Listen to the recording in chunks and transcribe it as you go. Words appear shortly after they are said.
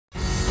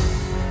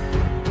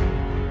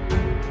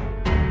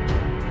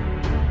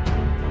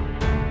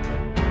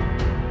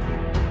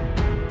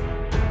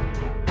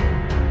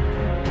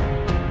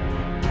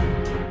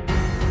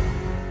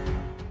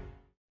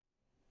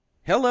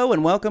Hello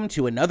and welcome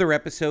to another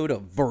episode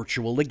of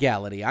Virtual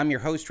Legality. I'm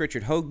your host,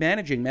 Richard Hogue,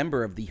 managing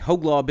member of the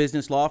Hogue Law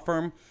Business Law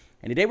Firm.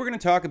 And today we're going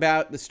to talk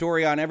about the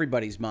story on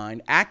everybody's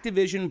mind.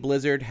 Activision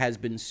Blizzard has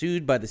been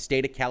sued by the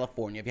state of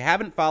California. If you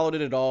haven't followed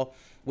it at all,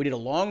 we did a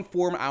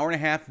long-form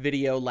hour-and-a-half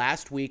video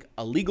last week,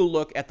 a legal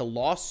look at the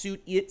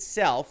lawsuit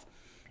itself.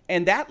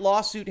 And that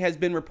lawsuit has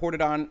been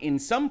reported on in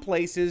some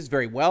places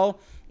very well,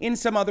 in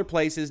some other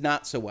places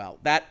not so well.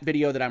 That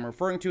video that I'm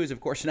referring to is, of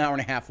course, an hour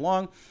and a half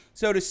long.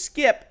 So to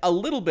skip a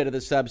little bit of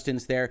the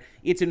substance there,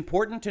 it's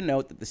important to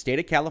note that the state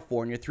of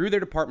California, through their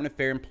Department of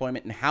Fair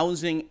Employment and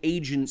Housing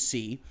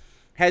Agency,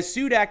 has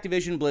sued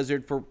Activision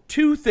Blizzard for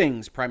two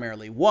things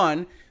primarily.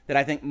 One, that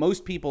I think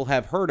most people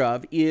have heard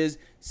of, is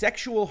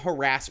sexual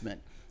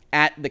harassment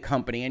at the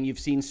company. And you've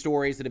seen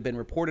stories that have been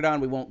reported on.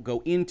 We won't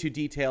go into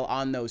detail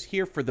on those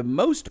here for the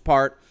most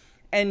part.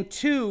 And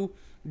two,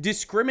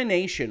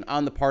 discrimination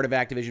on the part of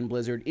Activision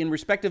Blizzard in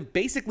respect of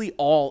basically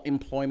all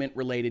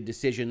employment-related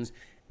decisions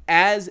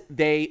as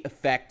they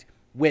affect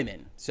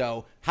women.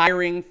 So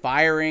hiring,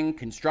 firing,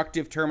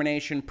 constructive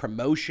termination,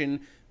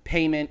 promotion,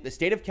 payment. The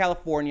state of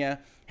California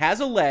has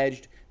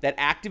alleged that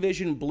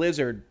Activision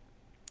Blizzard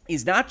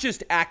is not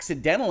just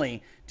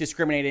accidentally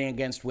discriminating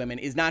against women,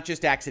 is not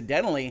just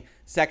accidentally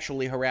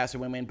sexually harassing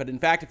women, but in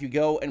fact, if you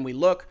go and we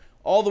look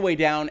all the way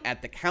down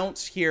at the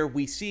counts here,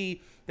 we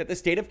see that the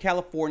state of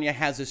California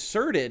has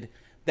asserted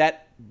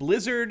that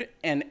Blizzard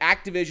and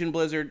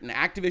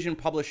Activision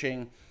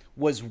Publishing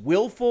was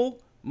willful,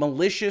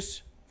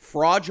 malicious,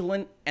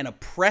 fraudulent, and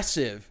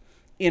oppressive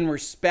in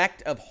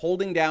respect of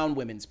holding down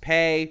women's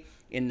pay,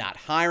 in not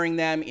hiring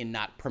them, in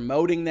not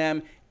promoting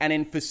them, and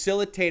in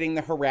facilitating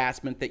the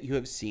harassment that you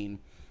have seen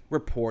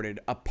reported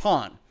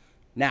upon.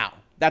 Now,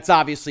 that's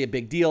obviously a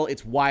big deal.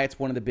 It's why it's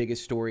one of the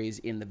biggest stories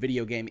in the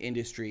video game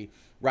industry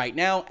right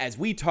now. As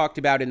we talked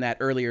about in that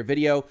earlier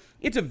video,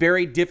 it's a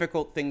very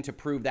difficult thing to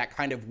prove, that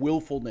kind of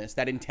willfulness,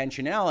 that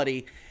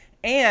intentionality.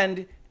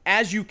 And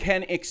as you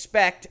can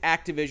expect,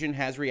 Activision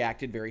has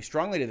reacted very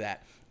strongly to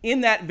that.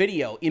 In that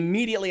video,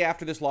 immediately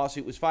after this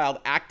lawsuit was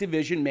filed,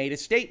 Activision made a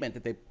statement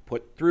that they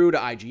put through to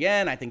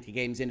IGN, I think to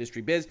Games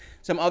Industry Biz,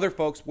 some other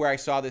folks where I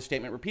saw this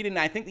statement repeated. And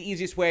I think the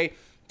easiest way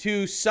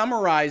to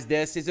summarize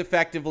this is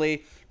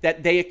effectively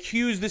that they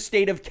accuse the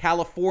state of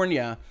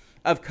California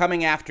of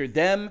coming after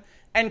them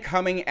and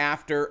coming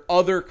after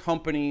other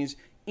companies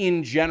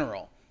in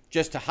general.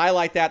 Just to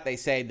highlight that, they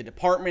say the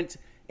department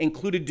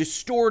included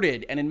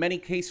distorted and in many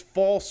cases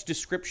false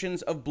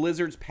descriptions of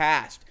Blizzard's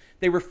past.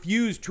 They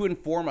refused to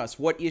inform us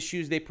what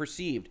issues they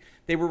perceived.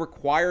 They were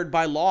required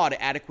by law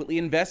to adequately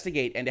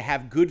investigate and to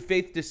have good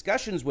faith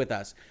discussions with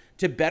us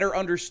to better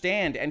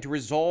understand and to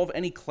resolve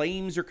any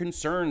claims or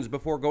concerns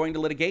before going to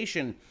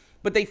litigation.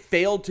 But they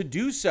failed to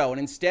do so and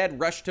instead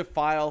rushed to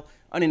file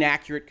an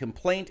inaccurate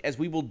complaint, as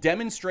we will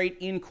demonstrate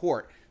in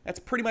court. That's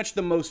pretty much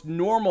the most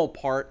normal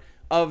part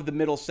of the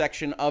middle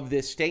section of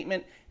this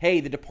statement.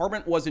 Hey, the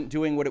department wasn't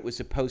doing what it was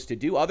supposed to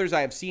do. Others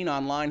I have seen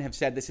online have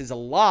said this is a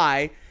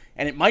lie,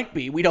 and it might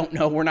be. We don't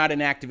know. We're not in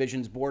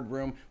Activision's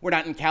boardroom. We're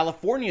not in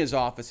California's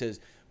offices.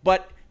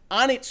 But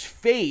on its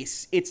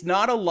face, it's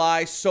not a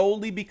lie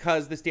solely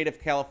because the state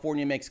of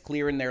California makes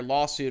clear in their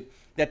lawsuit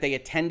that they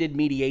attended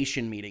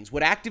mediation meetings.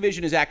 What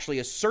Activision is actually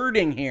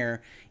asserting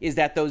here is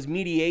that those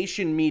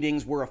mediation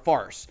meetings were a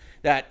farce,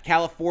 that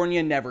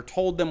California never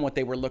told them what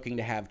they were looking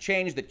to have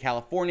changed, that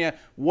California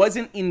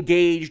wasn't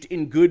engaged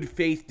in good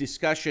faith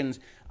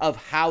discussions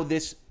of how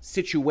this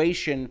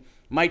situation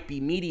might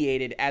be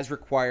mediated as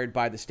required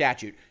by the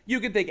statute. You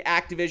could think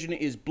Activision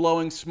is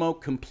blowing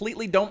smoke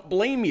completely. Don't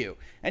blame you.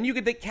 And you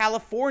could think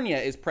California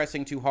is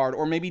pressing too hard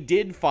or maybe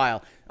did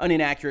file an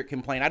inaccurate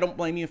complaint. I don't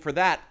blame you for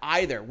that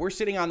either. We're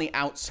sitting on the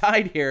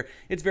outside here.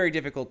 It's very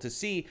difficult to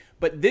see.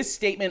 But this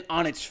statement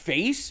on its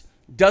face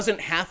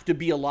doesn't have to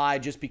be a lie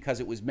just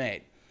because it was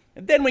made.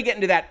 And then we get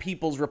into that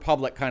People's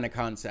Republic kind of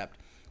concept.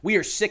 We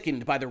are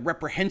sickened by the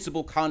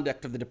reprehensible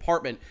conduct of the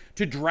department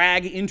to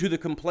drag into the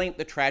complaint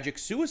the tragic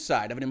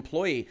suicide of an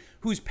employee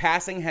whose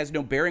passing has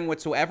no bearing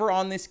whatsoever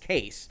on this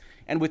case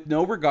and with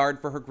no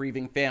regard for her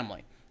grieving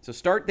family. So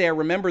start there.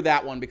 Remember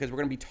that one, because we're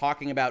going to be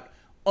talking about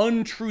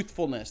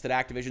untruthfulness that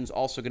Activision's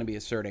also going to be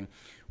asserting.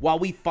 While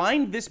we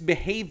find this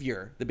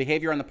behavior, the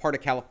behavior on the part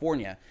of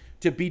California,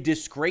 to be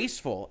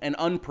disgraceful and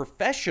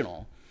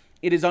unprofessional,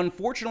 it is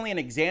unfortunately an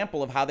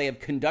example of how they have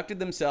conducted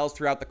themselves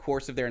throughout the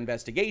course of their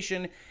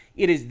investigation.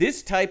 It is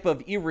this type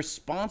of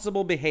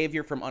irresponsible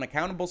behavior from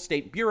unaccountable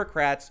state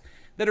bureaucrats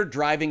that are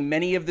driving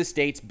many of the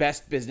state's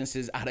best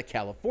businesses out of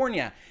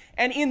California.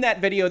 And in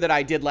that video that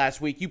I did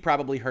last week, you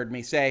probably heard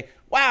me say,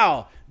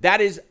 wow,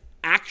 that is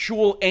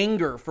actual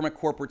anger from a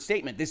corporate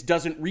statement. This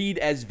doesn't read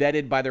as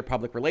vetted by their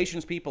public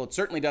relations people. It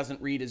certainly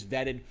doesn't read as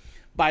vetted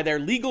by their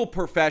legal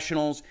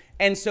professionals.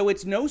 And so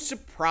it's no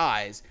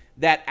surprise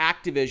that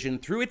Activision,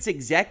 through its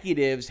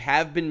executives,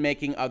 have been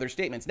making other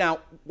statements. Now,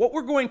 what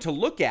we're going to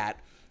look at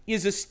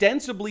is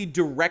ostensibly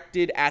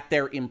directed at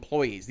their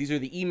employees. These are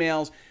the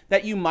emails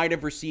that you might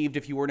have received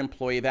if you were an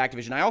employee of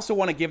Activision. I also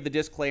want to give the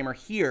disclaimer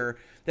here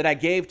that I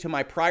gave to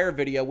my prior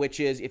video, which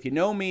is, if you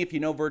know me, if you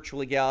know Virtual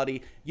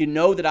Legality, you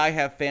know that I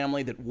have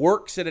family that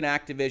works at an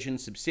Activision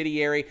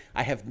subsidiary.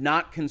 I have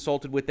not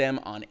consulted with them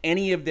on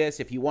any of this.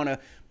 If you want to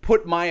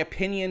put my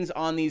opinions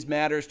on these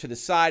matters to the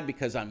side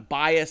because I'm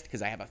biased,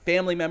 because I have a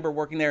family member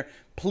working there,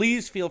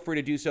 please feel free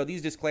to do so.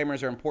 These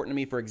disclaimers are important to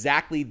me for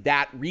exactly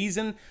that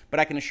reason, but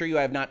I can assure you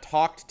I have not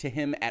talked to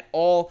him at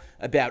all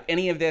about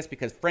any of this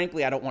because,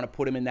 frankly, I don't want to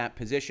put him in that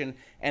position,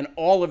 and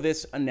all of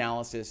this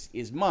analysis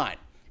is mine.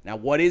 Now,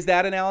 what is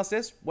that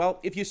analysis? Well,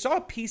 if you saw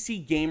a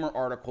PC Gamer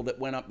article that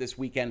went up this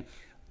weekend,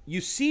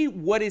 you see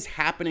what is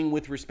happening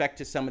with respect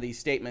to some of these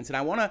statements. And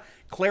I want to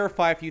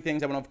clarify a few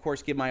things. I want to, of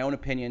course, give my own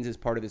opinions as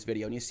part of this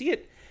video. And you see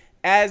it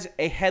as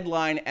a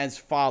headline as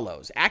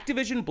follows.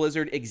 Activision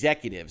Blizzard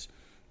executives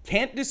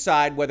can't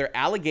decide whether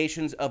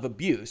allegations of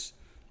abuse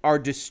are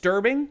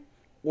disturbing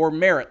or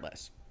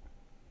meritless.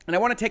 And I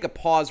want to take a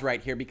pause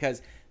right here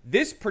because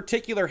this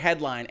particular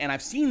headline, and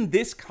I've seen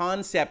this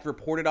concept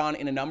reported on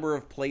in a number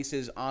of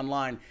places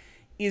online,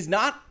 is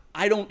not,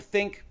 I don't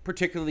think,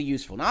 particularly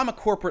useful. Now, I'm a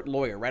corporate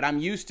lawyer, right? I'm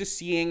used to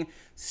seeing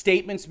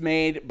statements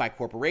made by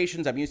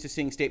corporations. I'm used to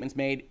seeing statements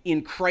made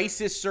in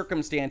crisis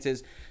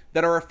circumstances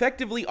that are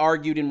effectively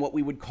argued in what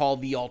we would call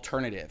the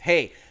alternative.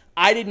 Hey,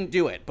 I didn't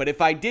do it, but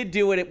if I did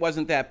do it, it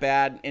wasn't that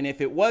bad. And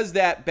if it was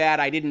that bad,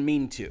 I didn't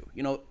mean to.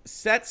 You know,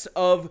 sets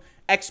of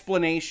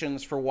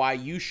explanations for why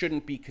you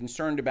shouldn't be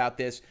concerned about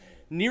this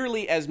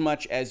nearly as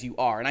much as you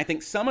are. And I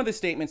think some of the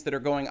statements that are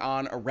going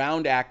on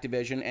around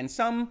Activision and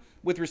some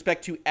with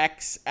respect to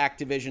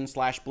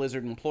ex-Activision /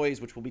 Blizzard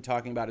employees, which we'll be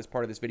talking about as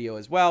part of this video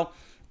as well,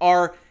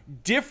 are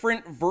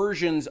different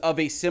versions of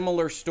a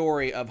similar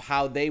story of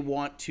how they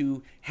want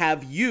to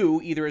have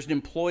you, either as an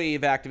employee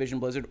of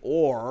Activision Blizzard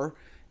or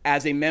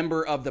as a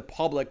member of the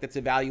public that's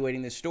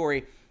evaluating this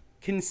story,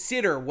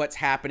 consider what's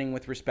happening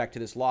with respect to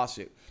this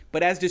lawsuit.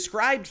 But as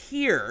described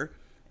here,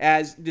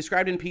 as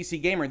described in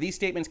PC Gamer, these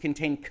statements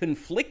contain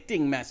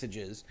conflicting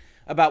messages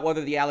about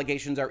whether the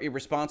allegations are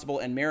irresponsible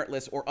and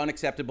meritless or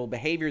unacceptable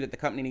behavior that the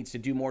company needs to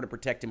do more to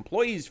protect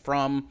employees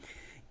from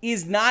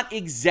is not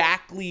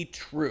exactly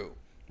true,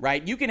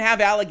 right? You can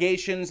have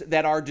allegations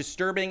that are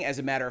disturbing. As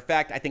a matter of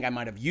fact, I think I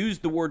might have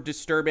used the word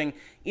disturbing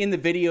in the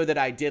video that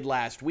I did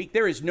last week.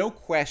 There is no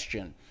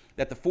question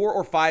that the 4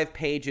 or 5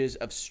 pages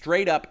of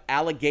straight up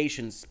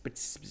allegations,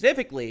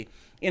 specifically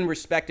in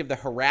respect of the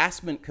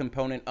harassment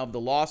component of the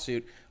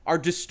lawsuit, are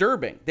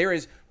disturbing. There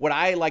is what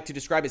I like to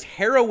describe as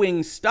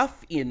harrowing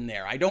stuff in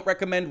there. I don't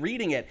recommend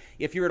reading it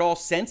if you're at all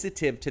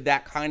sensitive to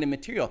that kind of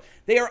material.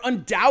 They are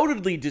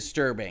undoubtedly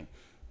disturbing.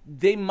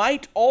 They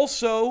might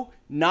also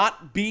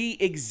not be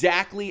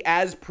exactly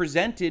as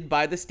presented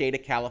by the state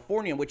of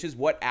California, which is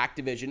what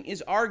Activision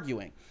is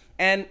arguing.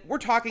 And we're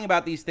talking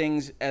about these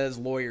things as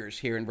lawyers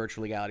here in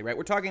Virtual Legality, right?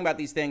 We're talking about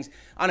these things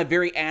on a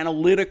very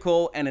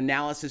analytical and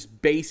analysis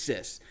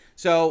basis.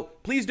 So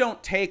please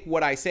don't take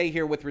what I say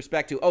here with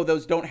respect to, oh,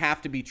 those don't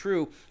have to be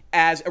true,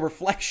 as a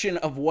reflection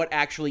of what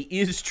actually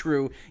is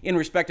true in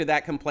respect to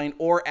that complaint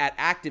or at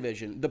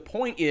Activision. The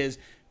point is,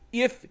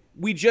 if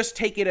we just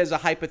take it as a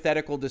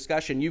hypothetical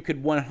discussion, you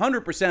could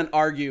 100%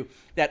 argue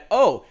that,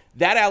 oh,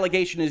 that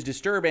allegation is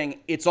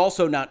disturbing, it's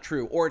also not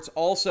true, or it's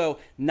also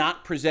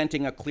not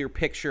presenting a clear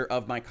picture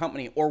of my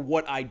company or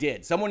what I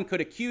did. Someone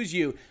could accuse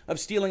you of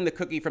stealing the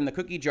cookie from the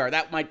cookie jar.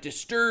 That might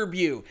disturb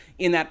you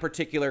in that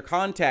particular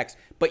context,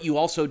 but you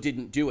also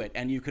didn't do it,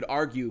 and you could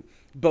argue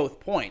both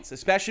points,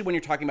 especially when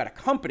you're talking about a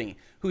company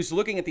who's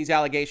looking at these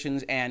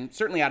allegations, and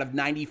certainly out of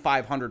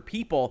 9,500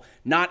 people,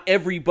 not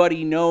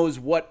everybody knows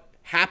what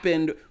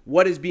happened,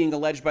 what is being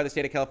alleged by the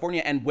state of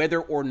California, and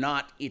whether or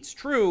not it's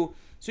true.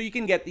 So you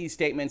can get these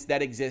statements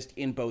that exist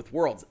in both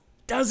worlds.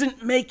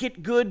 Doesn't make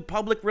it good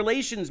public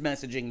relations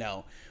messaging,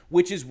 though,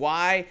 which is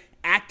why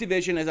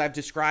Activision, as I've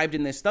described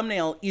in this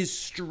thumbnail, is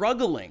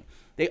struggling.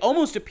 They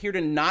almost appear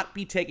to not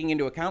be taking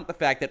into account the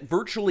fact that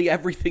virtually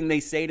everything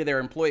they say to their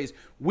employees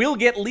will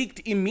get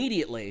leaked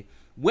immediately,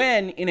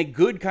 when in a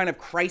good kind of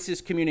crisis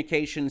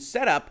communication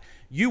setup,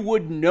 you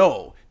would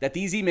know that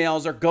these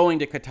emails are going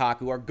to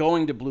Kotaku, are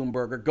going to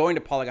Bloomberg, or going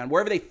to Polygon,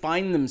 wherever they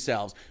find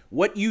themselves.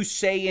 What you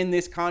say in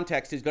this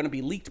context is going to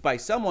be leaked by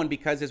someone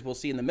because, as we'll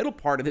see in the middle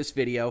part of this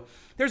video,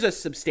 there's a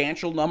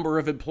substantial number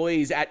of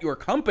employees at your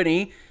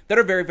company that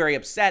are very, very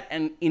upset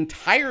and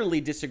entirely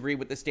disagree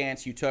with the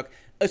stance you took,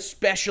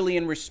 especially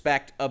in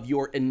respect of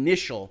your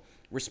initial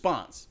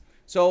response.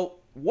 So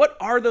what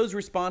are those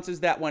responses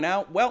that went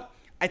out? Well,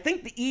 I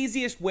think the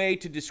easiest way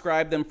to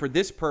describe them for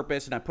this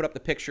purpose, and I put up the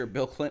picture of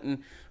Bill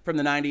Clinton from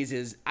the 90s,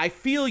 is I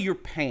feel your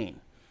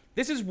pain.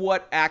 This is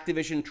what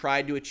Activision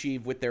tried to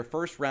achieve with their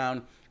first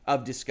round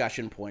of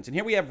discussion points. And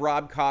here we have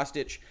Rob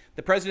Kostich,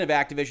 the president of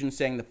Activision,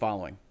 saying the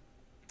following.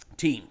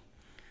 Team,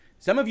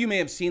 some of you may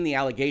have seen the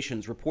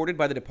allegations reported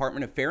by the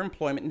Department of Fair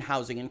Employment and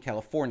Housing in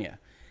California.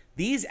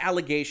 These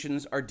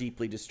allegations are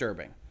deeply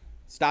disturbing.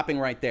 Stopping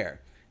right there.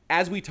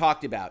 As we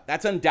talked about,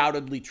 that's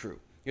undoubtedly true.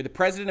 You're the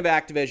president of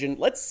Activision.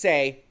 Let's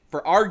say,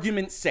 for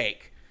argument's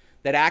sake,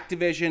 that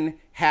Activision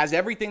has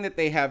everything that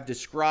they have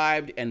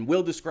described and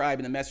will describe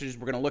in the messages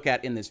we're going to look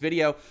at in this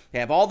video. They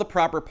have all the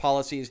proper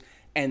policies,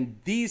 and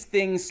these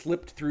things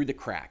slipped through the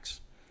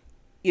cracks.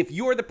 If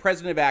you're the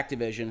president of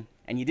Activision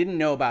and you didn't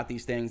know about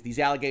these things, these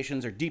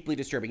allegations are deeply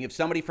disturbing. If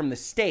somebody from the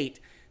state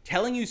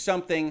telling you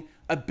something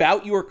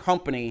about your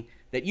company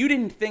that you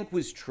didn't think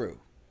was true,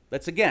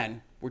 let's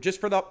again, we're just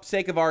for the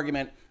sake of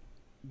argument,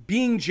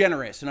 being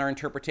generous in our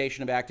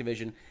interpretation of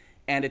Activision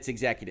and its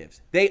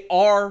executives. They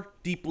are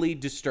deeply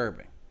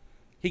disturbing.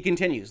 He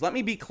continues, let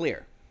me be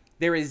clear.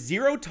 There is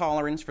zero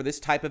tolerance for this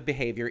type of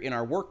behavior in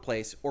our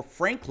workplace or,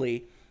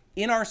 frankly,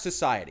 in our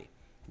society.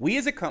 We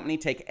as a company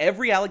take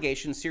every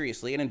allegation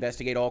seriously and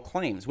investigate all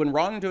claims. When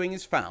wrongdoing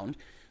is found,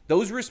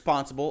 those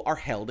responsible are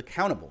held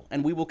accountable,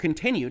 and we will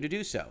continue to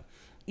do so.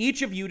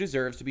 Each of you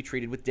deserves to be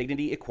treated with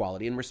dignity,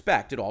 equality, and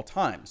respect at all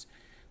times.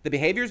 The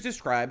behaviors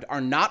described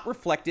are not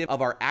reflective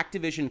of our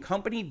Activision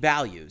company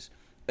values,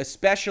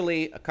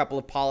 especially a couple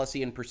of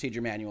policy and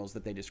procedure manuals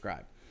that they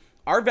describe.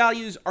 Our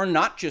values are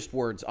not just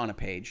words on a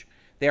page.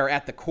 They are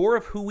at the core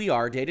of who we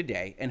are day to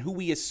day and who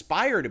we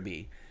aspire to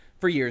be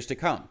for years to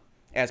come.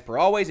 As per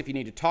always, if you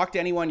need to talk to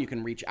anyone, you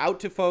can reach out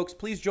to folks.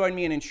 Please join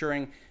me in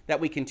ensuring that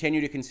we continue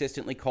to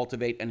consistently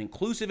cultivate an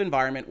inclusive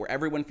environment where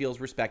everyone feels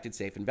respected,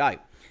 safe, and valued.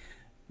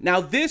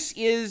 Now, this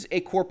is a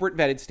corporate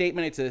vetted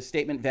statement. It's a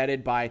statement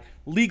vetted by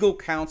legal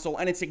counsel,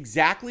 and it's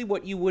exactly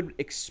what you would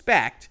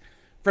expect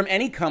from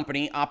any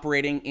company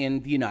operating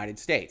in the United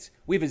States.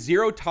 We have a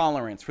zero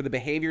tolerance for the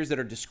behaviors that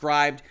are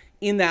described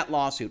in that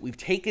lawsuit. We've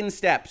taken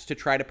steps to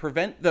try to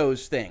prevent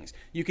those things.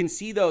 You can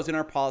see those in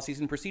our policies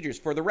and procedures.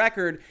 For the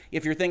record,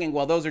 if you're thinking,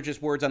 well, those are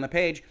just words on the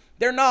page,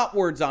 they're not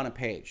words on a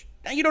page.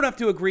 Now, you don't have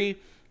to agree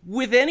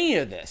with any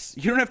of this.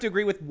 You don't have to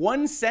agree with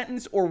one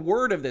sentence or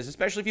word of this,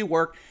 especially if you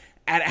work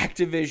at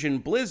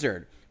Activision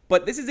Blizzard.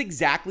 But this is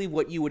exactly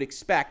what you would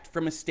expect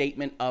from a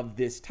statement of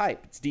this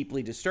type. It's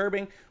deeply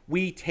disturbing.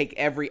 We take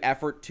every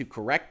effort to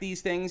correct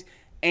these things,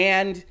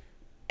 and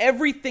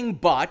everything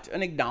but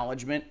an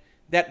acknowledgement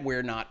that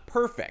we're not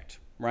perfect,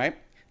 right?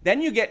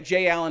 Then you get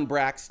J. Allen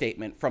Brack's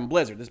statement from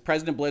Blizzard. This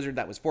president of Blizzard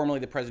that was formerly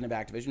the president of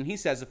Activision. He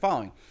says the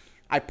following: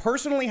 I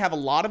personally have a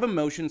lot of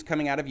emotions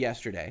coming out of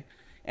yesterday,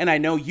 and I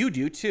know you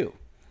do too.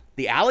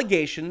 The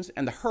allegations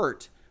and the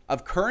hurt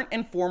of current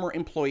and former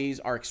employees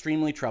are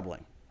extremely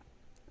troubling.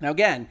 Now,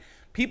 again,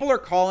 people are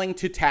calling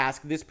to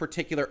task this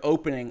particular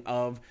opening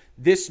of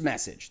this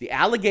message. The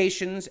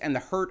allegations and the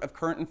hurt of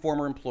current and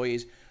former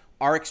employees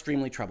are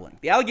extremely troubling.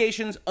 The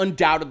allegations,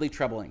 undoubtedly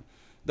troubling.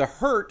 The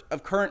hurt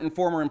of current and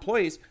former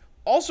employees,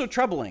 also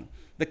troubling.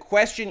 The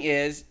question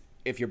is,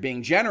 if you're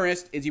being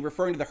generous, is he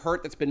referring to the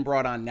hurt that's been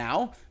brought on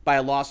now by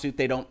a lawsuit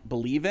they don't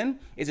believe in?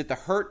 Is it the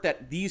hurt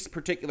that these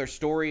particular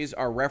stories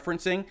are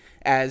referencing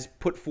as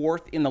put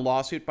forth in the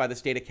lawsuit by the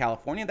state of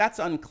California? That's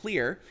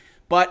unclear.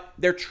 But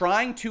they're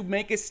trying to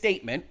make a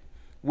statement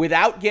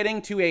without getting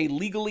to a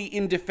legally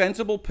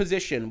indefensible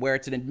position where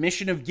it's an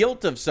admission of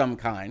guilt of some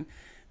kind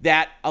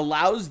that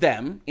allows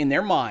them, in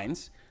their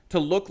minds, to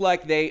look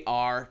like they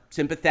are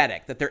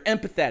sympathetic, that they're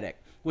empathetic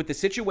with the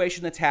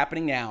situation that's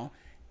happening now.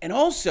 And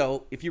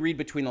also, if you read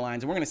between the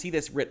lines, and we're going to see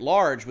this writ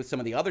large with some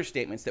of the other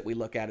statements that we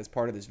look at as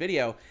part of this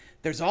video,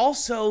 there's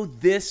also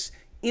this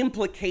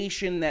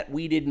implication that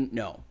we didn't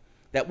know,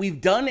 that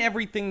we've done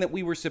everything that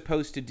we were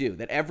supposed to do,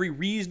 that every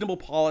reasonable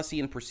policy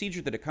and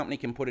procedure that a company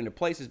can put into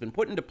place has been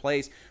put into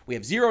place. We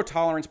have zero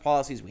tolerance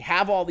policies. We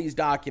have all these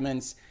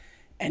documents,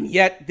 and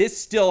yet this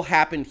still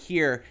happened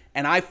here,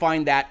 and I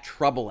find that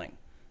troubling.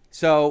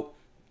 So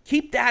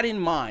keep that in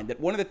mind, that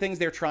one of the things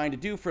they're trying to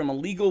do from a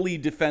legally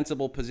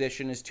defensible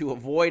position is to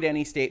avoid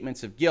any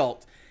statements of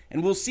guilt,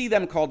 and we'll see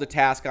them called to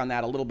task on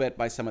that a little bit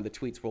by some of the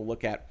tweets we'll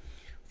look at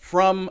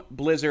from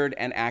Blizzard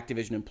and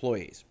Activision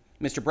employees.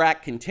 Mr.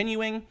 Brack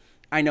continuing,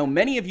 I know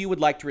many of you would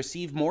like to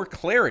receive more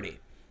clarity.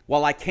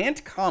 While I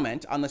can't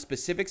comment on the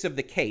specifics of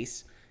the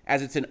case,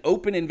 as it's an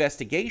open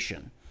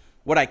investigation,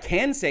 what I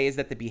can say is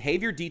that the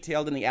behavior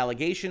detailed in the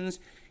allegations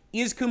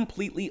is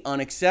completely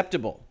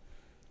unacceptable.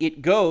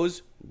 It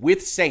goes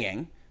with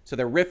saying, so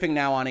they're riffing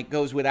now on it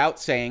goes without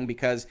saying,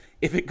 because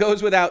if it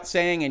goes without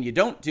saying and you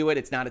don't do it,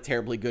 it's not a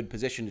terribly good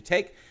position to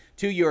take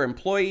to your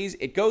employees.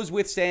 It goes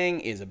with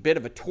saying is a bit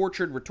of a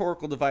tortured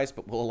rhetorical device,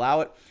 but we'll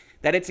allow it.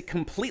 That it's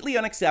completely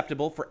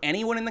unacceptable for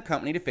anyone in the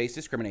company to face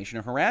discrimination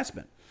or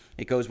harassment.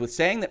 It goes with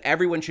saying that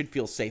everyone should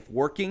feel safe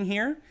working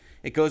here.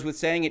 It goes with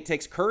saying it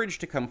takes courage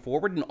to come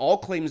forward, and all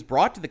claims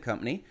brought to the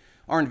company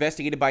are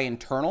investigated by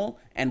internal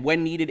and,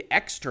 when needed,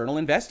 external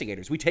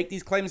investigators. We take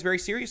these claims very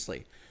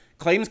seriously.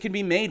 Claims can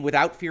be made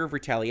without fear of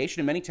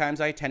retaliation, and many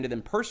times I attend to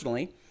them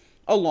personally,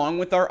 along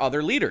with our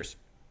other leaders.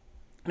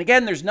 And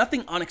again, there's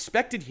nothing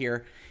unexpected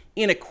here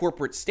in a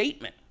corporate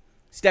statement.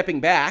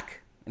 Stepping back,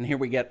 and here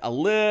we get a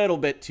little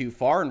bit too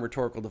far in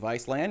rhetorical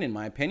device land, in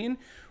my opinion.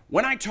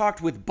 When I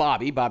talked with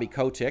Bobby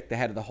Kotick, the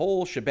head of the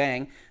whole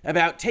shebang,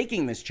 about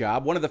taking this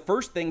job, one of the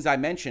first things I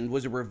mentioned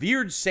was a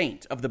revered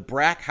saint of the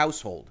Brack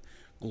household,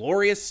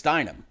 Gloria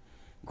Steinem.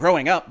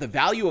 Growing up, the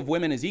value of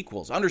women as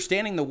equals,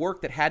 understanding the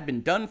work that had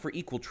been done for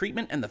equal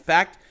treatment, and the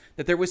fact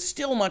that there was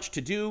still much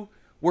to do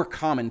were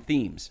common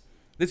themes.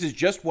 This is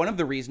just one of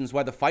the reasons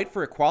why the fight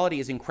for equality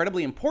is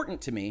incredibly important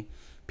to me.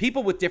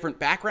 People with different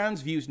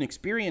backgrounds, views, and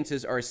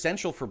experiences are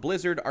essential for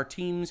Blizzard, our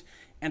teams,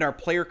 and our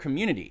player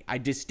community. I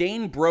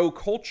disdain bro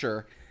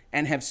culture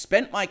and have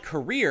spent my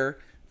career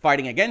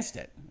fighting against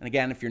it. And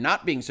again, if you're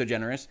not being so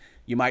generous,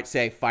 you might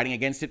say fighting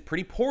against it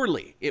pretty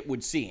poorly, it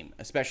would seem,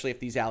 especially if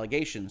these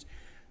allegations,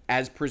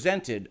 as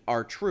presented,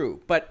 are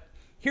true. But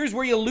here's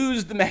where you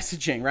lose the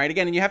messaging, right?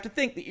 Again, and you have to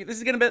think that this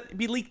is going to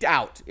be leaked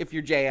out if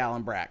you're J.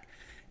 Allen Brack.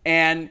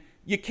 And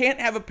you can't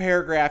have a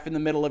paragraph in the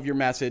middle of your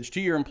message to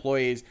your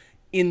employees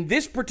in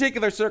this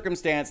particular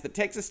circumstance that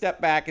takes a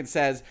step back and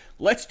says,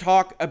 let's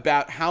talk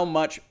about how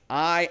much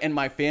I and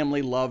my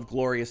family love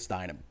Gloria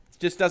Steinem. It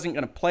just doesn't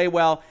going to play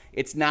well.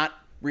 It's not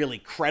really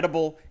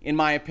credible, in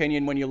my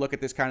opinion, when you look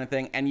at this kind of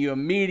thing, and you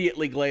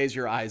immediately glaze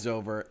your eyes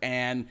over.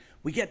 And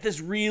we get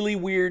this really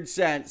weird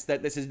sense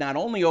that this is not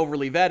only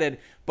overly vetted,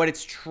 but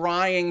it's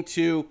trying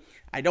to,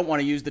 I don't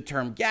want to use the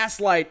term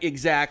gaslight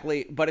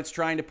exactly, but it's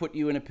trying to put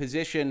you in a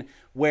position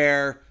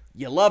where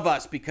you love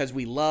us because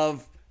we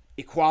love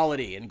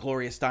equality and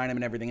Gloria Steinem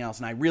and everything else.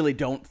 And I really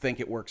don't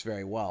think it works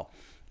very well.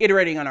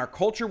 Iterating on our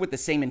culture with the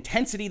same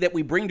intensity that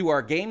we bring to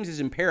our games is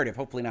imperative,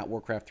 hopefully not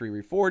Warcraft 3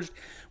 Reforged,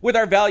 with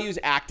our values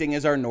acting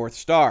as our North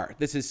Star.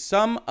 This is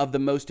some of the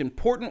most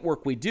important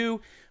work we do,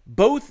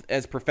 both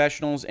as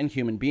professionals and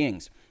human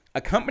beings. A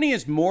company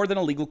is more than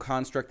a legal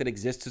construct that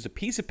exists as a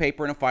piece of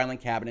paper in a filing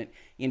cabinet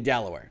in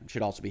Delaware. It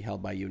should also be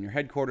held by you in your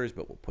headquarters,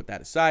 but we'll put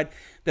that aside.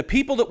 The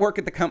people that work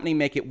at the company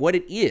make it what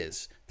it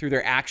is through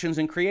their actions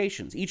and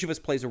creations. Each of us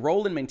plays a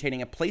role in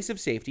maintaining a place of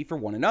safety for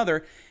one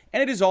another,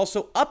 and it is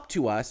also up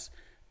to us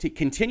to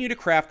continue to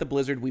craft the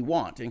Blizzard we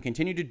want and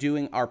continue to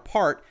doing our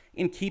part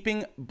in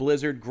keeping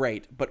Blizzard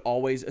great, but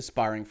always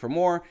aspiring for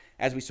more.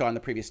 As we saw in the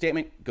previous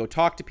statement, go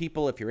talk to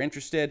people if you're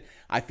interested.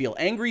 I feel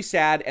angry,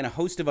 sad, and a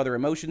host of other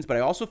emotions, but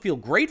I also feel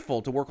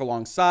grateful to work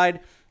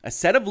alongside a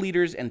set of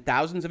leaders and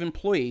thousands of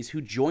employees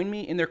who join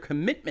me in their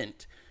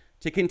commitment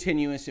to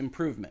continuous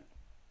improvement.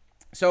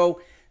 So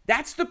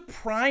that's the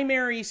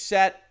primary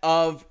set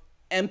of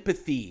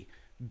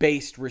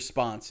empathy-based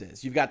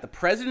responses. You've got the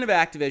president of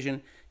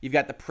Activision, you've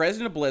got the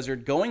president of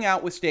Blizzard going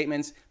out with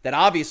statements that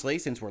obviously,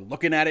 since we're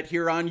looking at it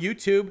here on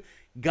YouTube,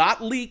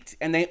 got leaked,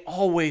 and they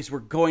always were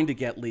going to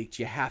get leaked.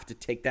 You have to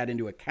take that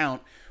into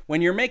account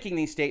when you're making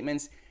these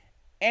statements.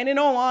 And in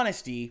all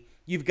honesty,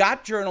 you've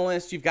got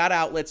journalists, you've got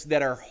outlets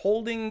that are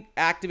holding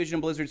Activision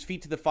and Blizzard's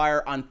feet to the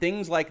fire on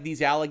things like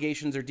these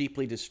allegations are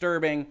deeply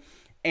disturbing,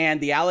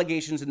 and the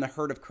allegations in the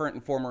hurt of current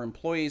and former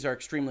employees are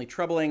extremely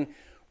troubling,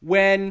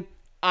 when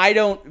I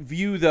don't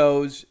view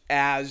those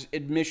as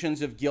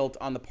admissions of guilt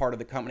on the part of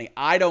the company.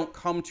 I don't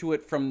come to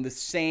it from the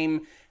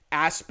same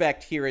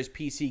aspect here as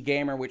PC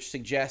Gamer, which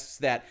suggests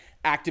that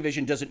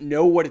Activision doesn't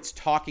know what it's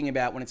talking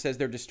about when it says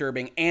they're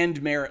disturbing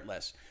and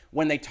meritless,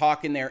 when they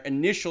talk in their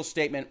initial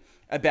statement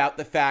about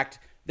the fact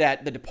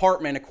that the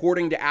department,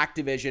 according to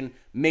Activision,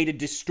 made a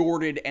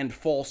distorted and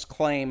false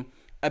claim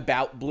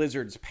about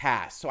Blizzard's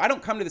past. So I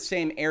don't come to the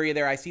same area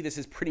there. I see this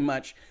as pretty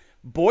much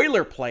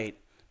boilerplate,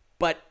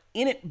 but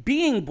in it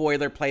being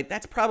boilerplate,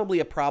 that's probably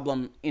a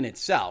problem in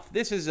itself.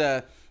 This is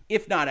a,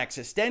 if not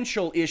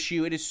existential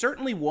issue, it is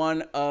certainly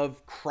one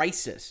of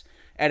crisis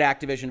at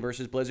Activision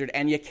versus Blizzard,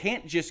 and you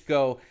can't just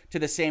go to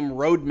the same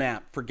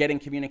roadmap for getting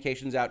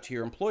communications out to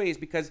your employees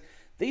because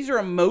these are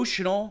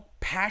emotional,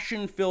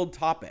 passion-filled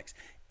topics.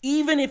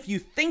 Even if you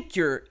think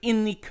you're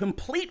in the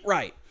complete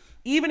right,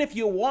 even if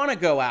you want to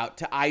go out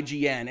to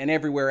IGN and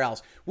everywhere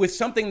else with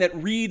something that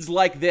reads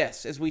like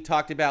this, as we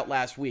talked about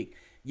last week,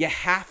 you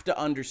have to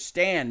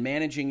understand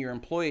managing your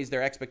employees,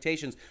 their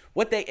expectations,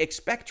 what they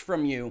expect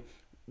from you,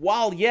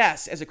 while,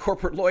 yes, as a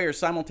corporate lawyer,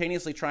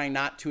 simultaneously trying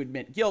not to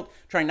admit guilt,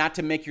 trying not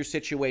to make your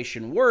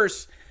situation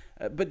worse.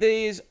 But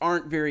these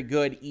aren't very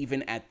good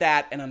even at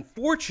that. And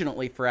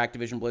unfortunately for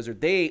Activision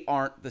Blizzard, they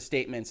aren't the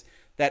statements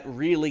that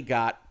really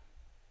got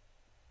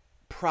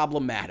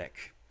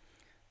problematic.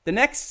 The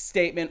next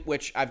statement,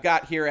 which I've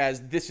got here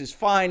as "this is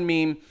fine"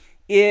 meme,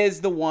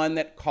 is the one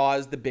that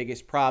caused the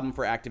biggest problem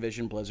for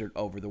Activision Blizzard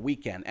over the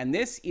weekend. And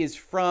this is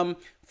from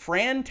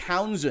Fran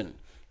Townsend,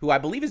 who I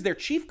believe is their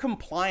chief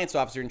compliance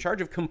officer in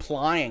charge of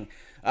complying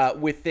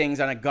with things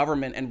on a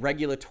government and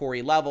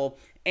regulatory level.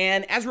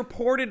 And as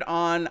reported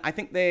on, I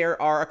think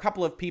there are a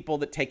couple of people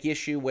that take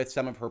issue with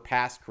some of her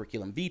past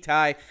curriculum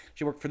vitae.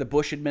 She worked for the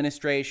Bush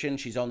administration.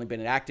 She's only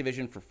been at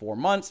Activision for 4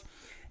 months.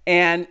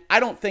 And I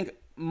don't think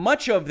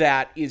much of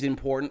that is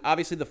important.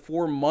 Obviously, the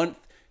 4-month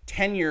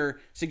tenure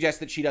suggests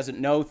that she doesn't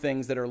know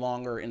things that are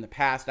longer in the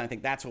past, and I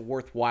think that's a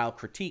worthwhile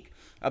critique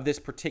of this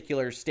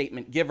particular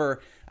statement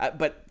giver.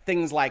 But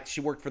things like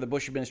she worked for the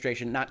Bush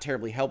administration, not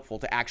terribly helpful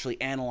to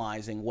actually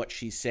analyzing what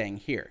she's saying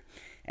here.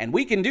 And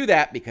we can do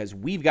that because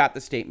we've got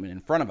the statement in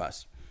front of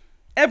us.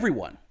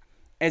 Everyone,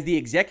 as the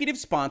executive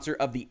sponsor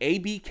of the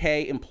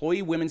ABK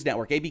Employee Women's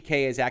Network,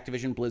 ABK is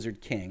Activision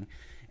Blizzard King,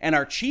 and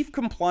our chief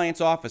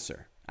compliance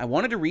officer, I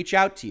wanted to reach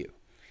out to you.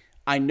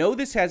 I know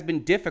this has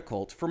been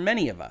difficult for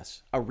many of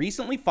us. A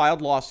recently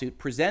filed lawsuit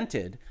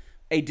presented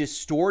a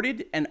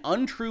distorted and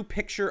untrue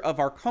picture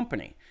of our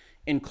company,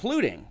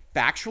 including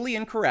factually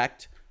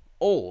incorrect,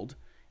 old,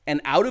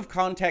 and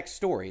out-of-context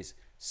stories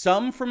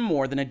some from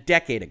more than a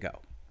decade ago.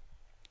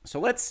 So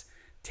let's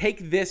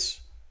take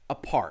this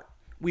apart.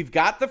 We've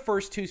got the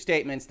first two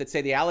statements that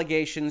say the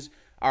allegations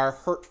are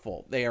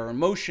hurtful, they are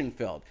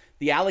emotion-filled,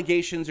 the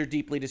allegations are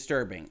deeply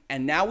disturbing.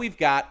 And now we've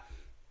got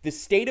the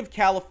state of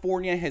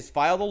California has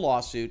filed a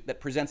lawsuit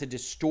that presents a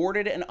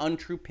distorted and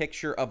untrue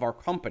picture of our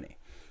company,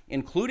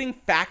 including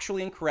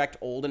factually incorrect,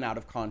 old and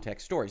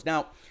out-of-context stories.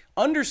 Now,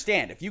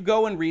 understand, if you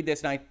go and read this,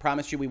 and I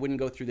promised you we wouldn't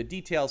go through the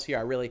details here,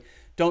 I really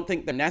don't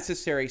think they're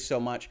necessary so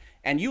much,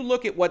 and you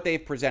look at what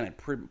they've presented,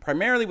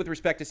 primarily with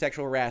respect to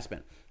sexual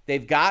harassment,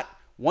 they've got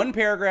one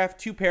paragraph,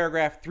 two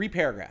paragraphs, three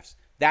paragraphs.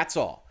 That's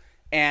all.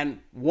 And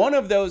one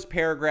of those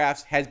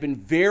paragraphs has been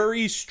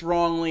very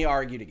strongly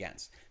argued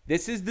against.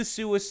 This is the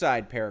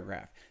suicide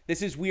paragraph.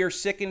 This is, we are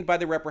sickened by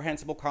the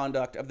reprehensible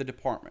conduct of the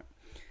department.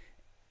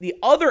 The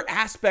other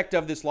aspect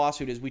of this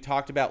lawsuit, as we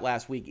talked about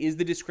last week, is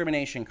the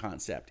discrimination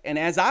concept. And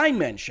as I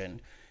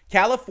mentioned,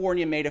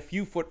 California made a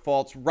few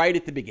footfalls right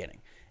at the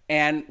beginning.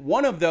 And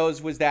one of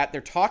those was that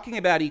they're talking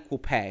about equal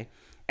pay,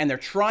 and they're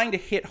trying to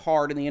hit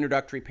hard in the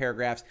introductory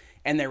paragraphs,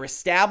 and they're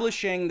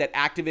establishing that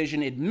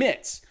Activision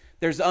admits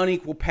there's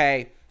unequal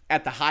pay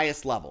at the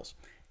highest levels.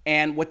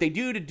 And what they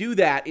do to do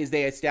that is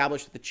they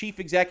establish that the chief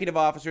executive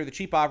officer, the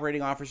chief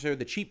operating officer,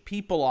 the chief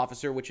people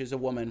officer, which is a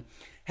woman,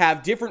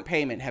 have different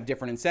payment, have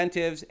different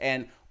incentives,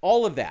 and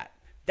all of that.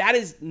 That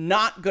is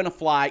not going to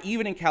fly,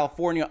 even in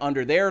California,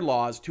 under their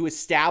laws, to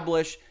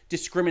establish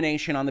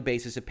discrimination on the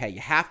basis of pay.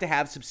 You have to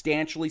have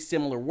substantially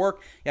similar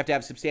work. You have to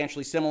have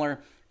substantially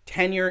similar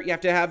tenure. You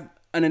have to have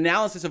an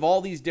analysis of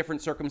all these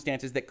different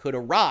circumstances that could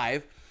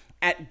arrive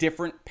at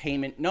different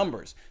payment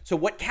numbers. So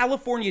what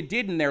California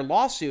did in their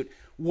lawsuit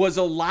was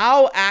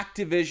allow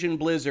Activision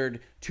Blizzard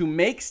to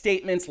make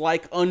statements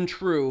like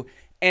untrue,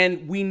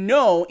 and we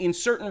know in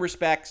certain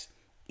respects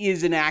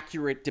is an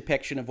accurate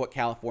depiction of what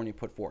California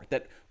put forth.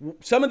 That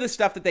some of the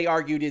stuff that they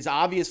argued is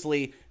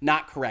obviously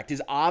not correct,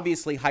 is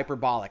obviously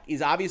hyperbolic,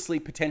 is obviously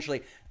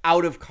potentially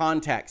out of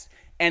context,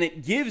 and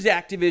it gives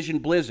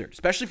Activision Blizzard,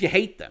 especially if you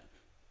hate them,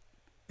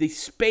 the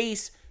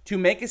space to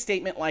make a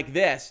statement like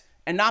this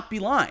and not be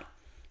lying.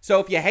 So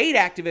if you hate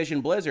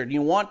Activision Blizzard and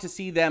you want to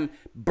see them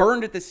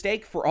burned at the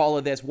stake for all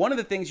of this, one of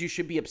the things you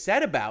should be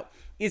upset about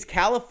is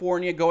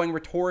California going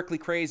rhetorically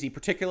crazy,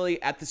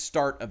 particularly at the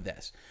start of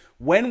this.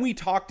 When we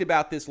talked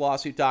about this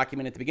lawsuit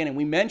document at the beginning,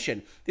 we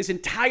mentioned this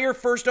entire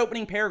first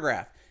opening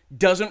paragraph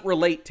doesn't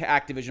relate to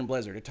Activision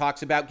Blizzard. It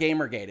talks about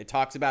Gamergate. It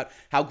talks about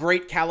how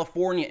great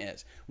California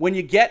is. When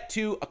you get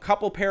to a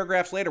couple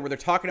paragraphs later where they're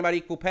talking about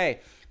equal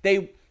pay,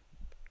 they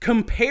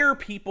compare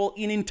people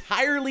in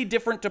entirely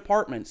different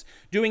departments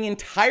doing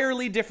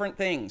entirely different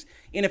things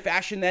in a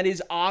fashion that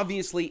is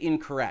obviously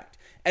incorrect.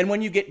 And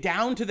when you get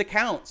down to the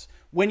counts,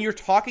 when you're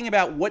talking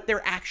about what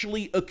they're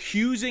actually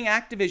accusing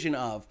Activision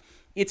of,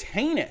 it's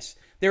heinous.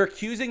 They're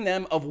accusing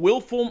them of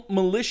willful,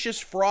 malicious,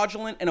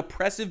 fraudulent, and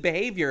oppressive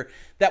behavior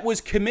that was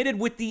committed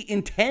with the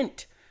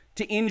intent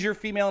to injure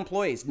female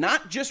employees.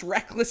 Not just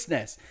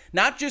recklessness,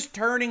 not just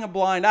turning a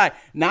blind eye,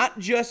 not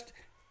just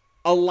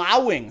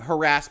allowing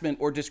harassment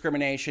or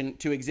discrimination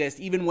to exist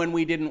even when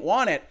we didn't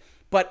want it,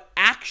 but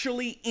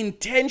actually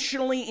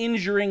intentionally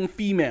injuring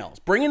females,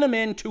 bringing them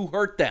in to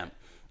hurt them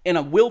in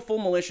a willful,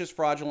 malicious,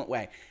 fraudulent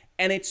way.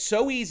 And it's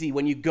so easy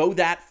when you go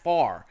that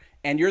far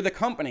and you're the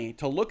company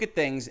to look at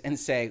things and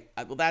say,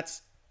 well,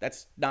 that's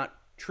not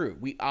true.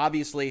 We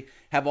obviously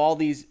have all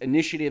these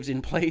initiatives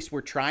in place.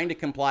 We're trying to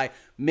comply.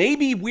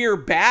 Maybe we're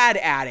bad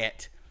at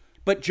it,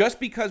 but just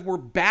because we're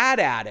bad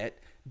at it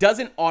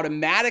doesn't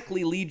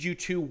automatically lead you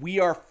to we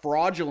are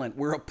fraudulent,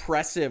 we're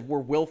oppressive, we're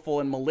willful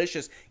and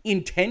malicious,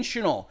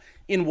 intentional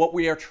in what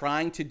we are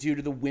trying to do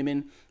to the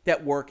women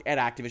that work at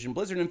Activision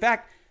Blizzard. In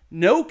fact,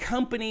 no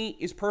company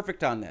is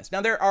perfect on this. Now,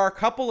 there are a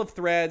couple of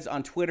threads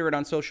on Twitter and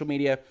on social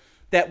media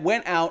that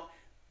went out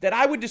that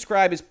I would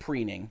describe as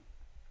preening.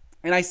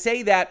 And I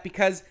say that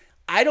because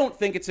I don't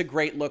think it's a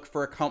great look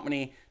for a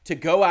company to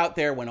go out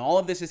there when all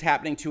of this is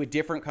happening to a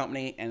different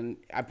company, and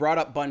I brought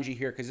up Bungie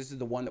here because this is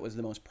the one that was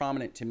the most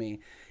prominent to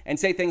me, and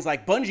say things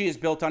like, Bungie is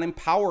built on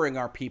empowering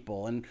our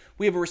people, and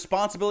we have a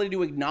responsibility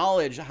to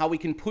acknowledge how we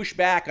can push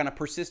back on a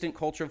persistent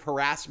culture of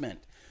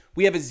harassment.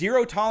 We have a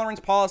zero-tolerance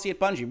policy at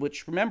Bungie,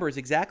 which, remember, is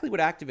exactly what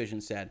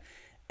Activision said.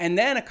 And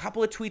then a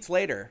couple of tweets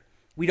later,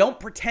 we don't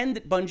pretend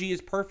that Bungie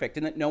is perfect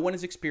and that no one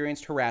has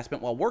experienced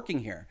harassment while working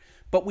here,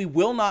 but we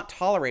will not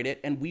tolerate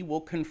it and we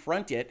will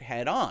confront it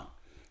head on.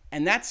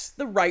 And that's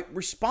the right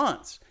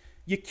response.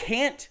 You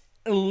can't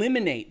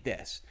eliminate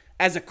this.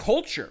 As a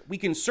culture, we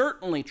can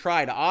certainly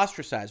try to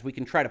ostracize. We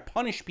can try to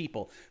punish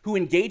people who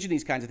engage in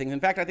these kinds of things. In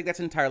fact, I think that's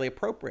entirely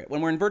appropriate.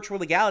 When we're in virtual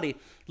legality,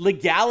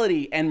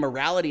 legality and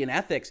morality and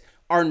ethics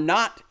are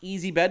not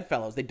easy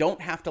bedfellows. They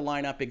don't have to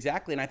line up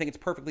exactly. And I think it's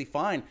perfectly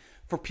fine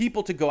for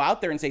people to go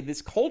out there and say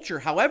this culture,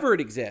 however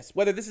it exists,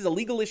 whether this is a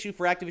legal issue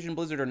for Activision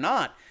Blizzard or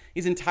not,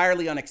 is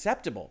entirely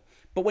unacceptable.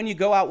 But when you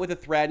go out with a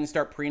thread and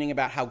start preening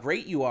about how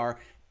great you are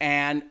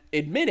and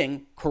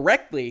admitting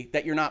correctly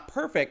that you're not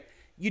perfect,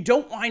 you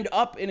don't wind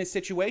up in a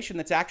situation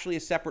that's actually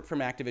as separate from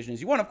Activision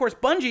as you want. Of course,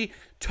 Bungie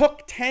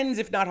took tens,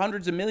 if not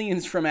hundreds of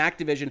millions from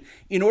Activision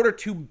in order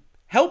to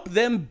help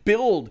them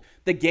build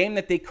the game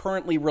that they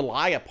currently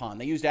rely upon.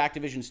 They used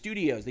Activision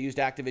Studios, they used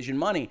Activision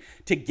money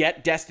to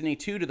get Destiny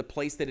 2 to the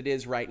place that it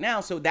is right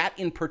now. So that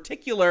in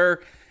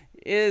particular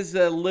is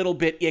a little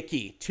bit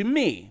icky to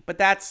me, but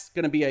that's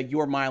going to be a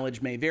your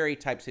mileage may vary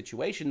type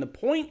situation. The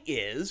point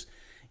is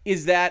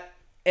that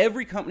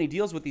every company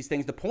deals with these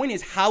things. The point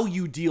is how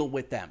you deal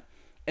with them.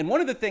 And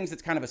one of the things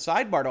that's kind of a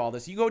sidebar to all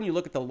this, you go and you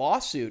look at the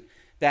lawsuit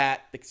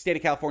that the state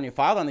of California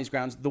filed on these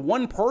grounds. The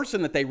one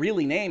person that they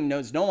really named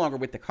is no longer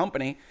with the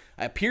company,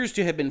 appears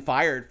to have been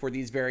fired for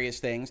these various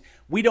things.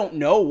 We don't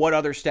know what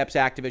other steps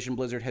Activision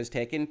Blizzard has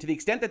taken, to the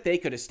extent that they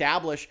could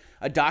establish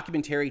a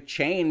documentary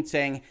chain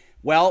saying,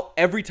 well,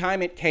 every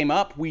time it came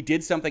up, we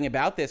did something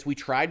about this. We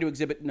tried to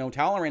exhibit no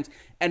tolerance,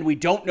 and we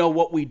don't know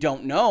what we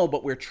don't know,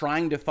 but we're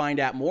trying to find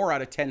out more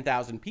out of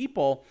 10,000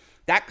 people.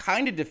 That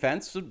kind of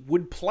defense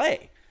would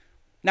play.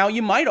 Now,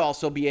 you might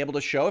also be able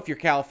to show, if you're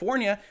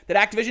California,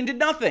 that Activision did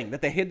nothing,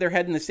 that they hid their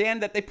head in the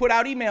sand, that they put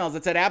out emails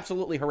that said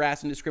absolutely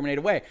harass and discriminate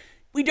away.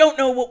 We don't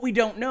know what we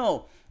don't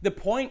know. The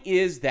point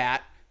is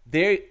that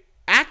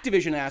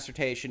Activision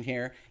assertion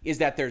here is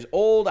that there's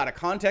old,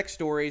 out-of-context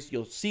stories.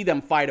 You'll see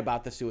them fight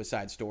about the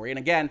suicide story. And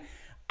again,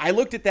 I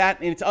looked at that,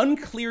 and it's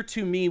unclear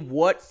to me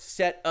what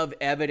set of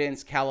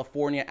evidence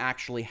California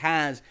actually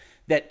has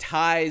that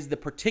ties the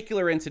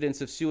particular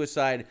incidents of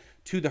suicide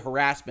to the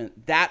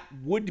harassment. That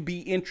would be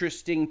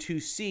interesting to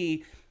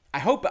see. I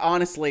hope,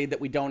 honestly, that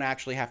we don't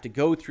actually have to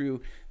go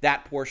through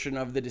that portion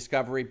of the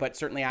discovery, but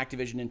certainly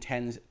Activision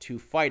intends to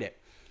fight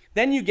it.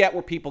 Then you get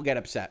where people get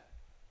upset.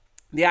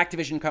 The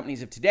Activision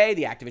companies of today,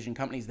 the Activision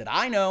companies that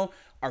I know,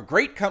 are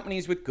great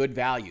companies with good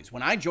values.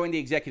 When I joined the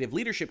executive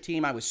leadership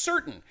team, I was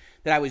certain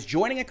that I was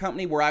joining a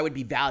company where I would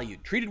be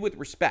valued, treated with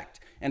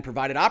respect, and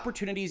provided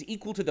opportunities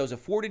equal to those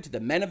afforded to the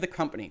men of the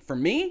company. For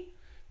me,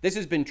 this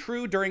has been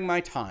true during my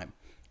time.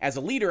 As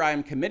a leader, I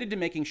am committed to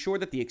making sure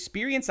that the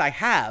experience I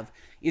have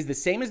is the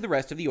same as the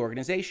rest of the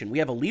organization. We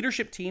have a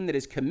leadership team that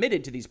is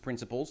committed to these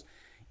principles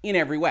in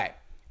every way.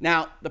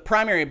 Now, the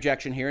primary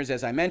objection here is,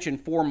 as I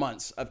mentioned, 4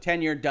 months of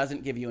tenure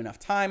doesn't give you enough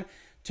time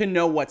to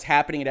know what's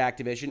happening at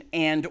Activision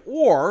and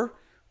or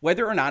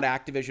whether or not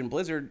Activision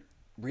Blizzard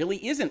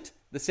really isn't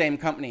the same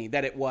company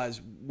that it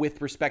was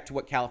with respect to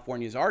what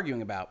California is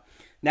arguing about.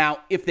 Now,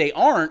 if they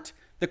aren't,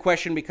 the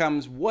question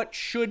becomes, what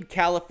should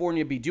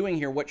California be doing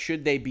here? What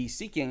should they be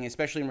seeking,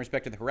 especially in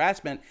respect to the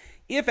harassment,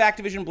 if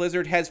Activision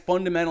Blizzard has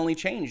fundamentally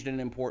changed in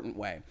an important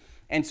way?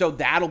 And so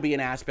that'll be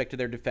an aspect of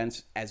their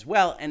defense as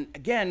well. And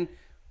again,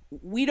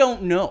 we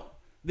don't know.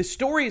 The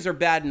stories are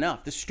bad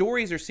enough. The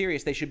stories are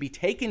serious. They should be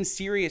taken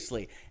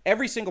seriously.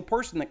 Every single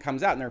person that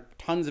comes out, and there are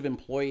tons of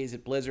employees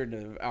at Blizzard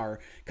that are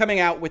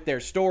coming out with their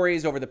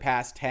stories over the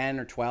past 10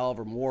 or 12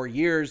 or more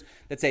years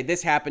that say,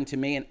 this happened to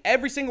me, and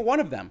every single one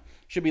of them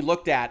should be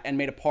looked at and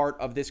made a part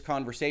of this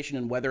conversation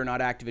and whether or not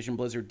Activision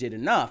Blizzard did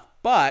enough.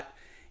 But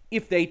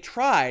if they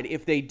tried,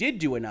 if they did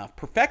do enough,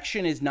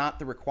 perfection is not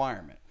the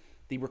requirement.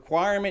 The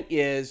requirement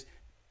is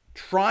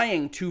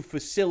trying to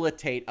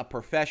facilitate a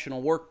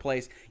professional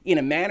workplace in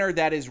a manner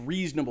that is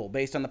reasonable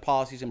based on the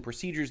policies and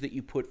procedures that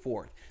you put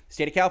forth. The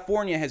state of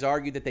California has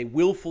argued that they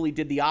willfully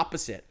did the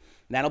opposite.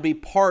 And that'll be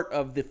part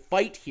of the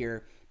fight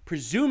here,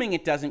 presuming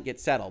it doesn't get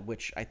settled,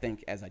 which I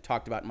think, as I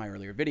talked about in my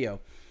earlier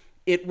video,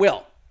 it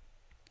will.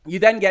 You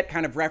then get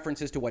kind of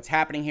references to what's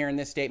happening here in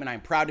this statement.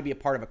 I'm proud to be a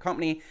part of a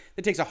company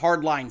that takes a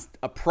hardline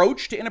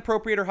approach to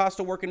inappropriate or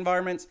hostile work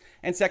environments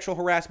and sexual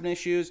harassment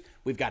issues.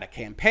 We've got a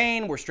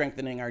campaign. We're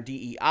strengthening our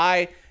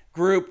DEI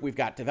group. We've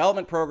got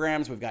development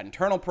programs. We've got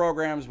internal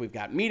programs. We've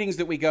got meetings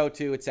that we go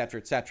to, et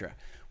cetera, et cetera.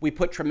 We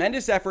put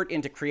tremendous effort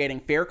into creating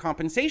fair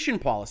compensation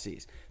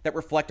policies that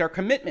reflect our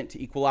commitment to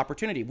equal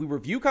opportunity. We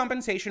review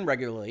compensation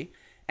regularly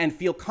and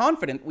feel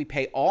confident we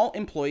pay all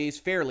employees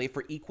fairly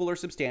for equal or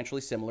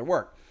substantially similar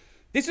work.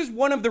 This is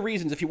one of the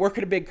reasons, if you work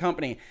at a big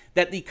company,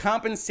 that the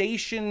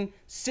compensation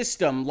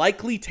system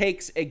likely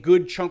takes a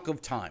good chunk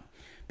of time.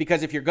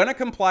 Because if you're going to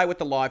comply with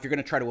the law, if you're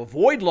going to try to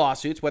avoid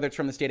lawsuits, whether it's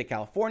from the state of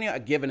California, a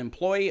given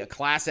employee, a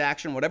class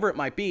action, whatever it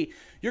might be,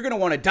 you're going to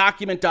want to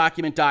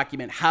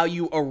document how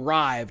you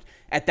arrived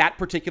at that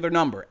particular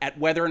number, at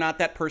whether or not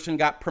that person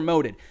got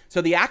promoted.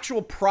 So the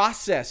actual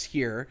process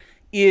here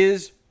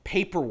is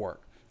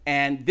paperwork.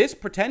 And this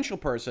potential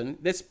person,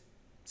 this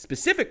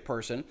specific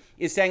person,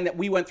 is saying that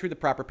we went through the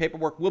proper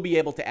paperwork. We'll be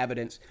able to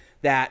evidence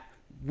that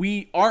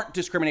we aren't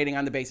discriminating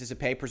on the basis of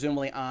pay,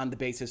 presumably on the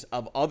basis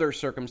of other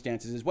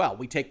circumstances as well.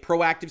 We take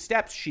proactive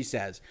steps, she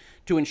says,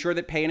 to ensure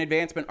that pay and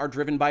advancement are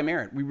driven by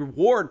merit. We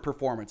reward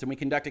performance, and we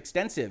conduct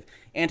extensive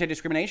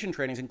anti-discrimination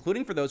trainings,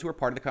 including for those who are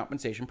part of the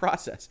compensation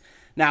process.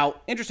 Now,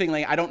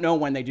 interestingly, I don't know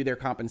when they do their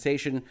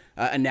compensation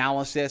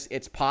analysis.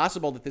 It's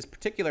possible that this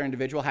particular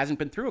individual hasn't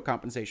been through a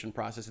compensation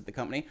process at the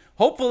company.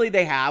 Hopefully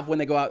they have when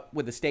they go out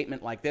with a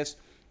statement like this,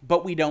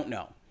 but we don't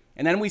know.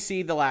 And then we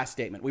see the last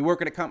statement. We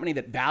work at a company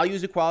that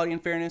values equality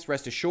and fairness.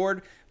 Rest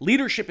assured,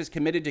 leadership is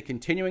committed to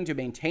continuing to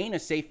maintain a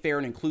safe, fair,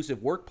 and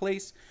inclusive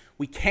workplace.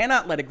 We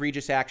cannot let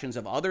egregious actions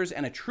of others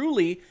and a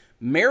truly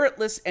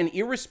meritless and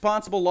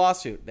irresponsible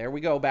lawsuit, there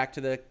we go, back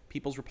to the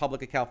People's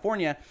Republic of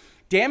California,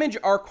 damage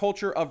our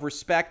culture of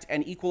respect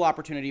and equal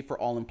opportunity for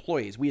all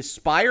employees. We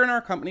aspire in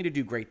our company to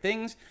do great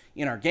things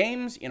in our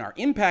games, in our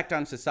impact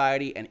on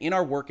society, and in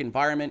our work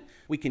environment.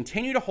 We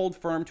continue to hold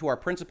firm to our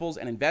principles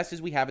and invest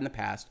as we have in the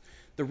past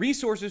the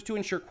resources to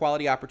ensure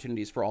quality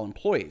opportunities for all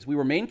employees. We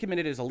remain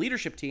committed as a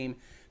leadership team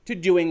to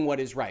doing what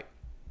is right.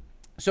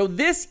 So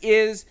this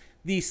is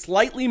the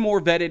slightly more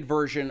vetted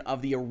version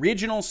of the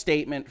original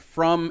statement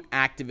from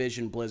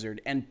Activision Blizzard.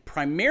 And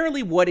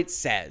primarily what it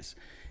says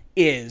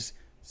is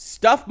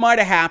stuff might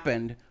have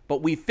happened,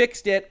 but we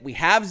fixed it. We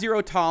have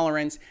zero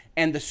tolerance.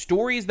 And the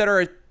stories that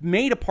are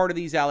made a part of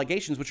these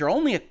allegations, which are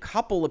only a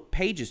couple of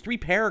pages, 3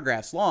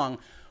 paragraphs long,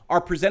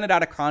 are presented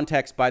out of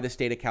context by the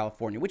state of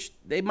California, which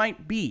they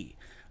might be.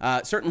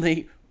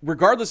 Certainly,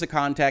 regardless of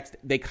context,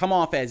 they come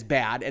off as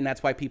bad, and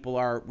that's why people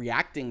are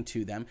reacting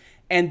to them.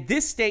 And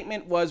this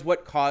statement was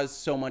what caused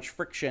so much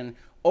friction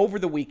over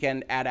the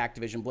weekend at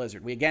Activision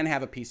Blizzard. We again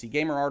have a PC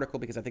Gamer article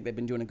because I think they've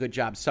been doing a good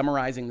job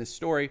summarizing this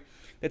story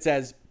that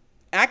says,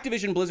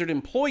 Activision Blizzard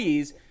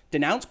employees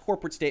denounce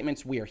corporate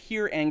statements. We are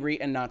here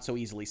angry and not so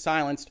easily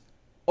silenced.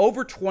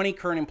 Over 20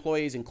 current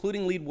employees,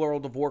 including lead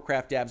World of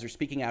Warcraft devs, are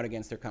speaking out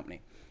against their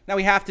company. Now,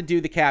 we have to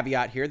do the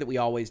caveat here that we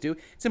always do.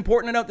 It's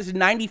important to note this is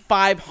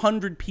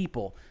 9,500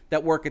 people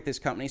that work at this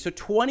company. So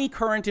 20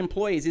 current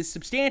employees is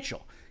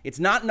substantial. It's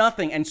not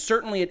nothing. And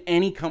certainly at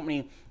any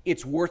company,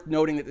 it's worth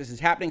noting that this is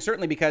happening.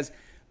 Certainly because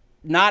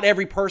not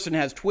every person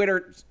has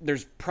Twitter.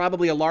 There's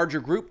probably a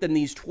larger group than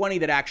these 20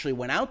 that actually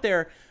went out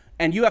there.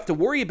 And you have to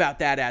worry about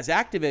that as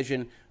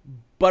Activision.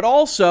 But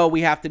also,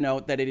 we have to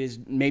note that it is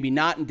maybe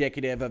not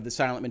indicative of the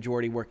silent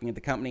majority working at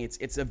the company.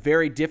 It's a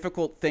very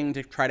difficult thing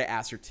to try to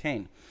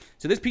ascertain.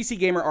 So this PC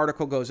Gamer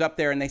article goes up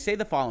there, and they say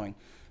the following.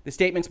 The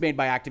statements made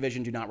by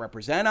Activision do not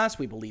represent us.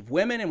 We believe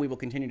women, and we will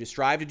continue to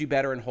strive to do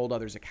better and hold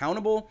others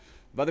accountable.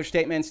 Other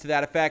statements to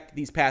that effect,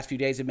 these past few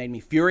days have made me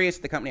furious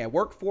at the company I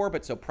work for,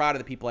 but so proud of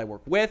the people I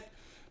work with.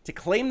 To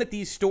claim that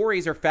these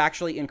stories are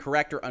factually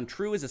incorrect or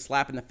untrue is a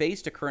slap in the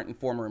face to current and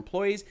former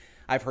employees.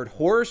 I've heard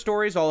horror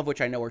stories, all of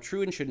which I know are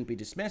true and shouldn't be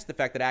dismissed. The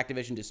fact that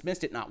Activision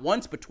dismissed it not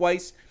once but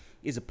twice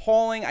is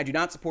appalling. I do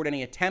not support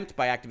any attempt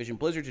by Activision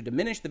Blizzard to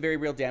diminish the very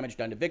real damage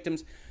done to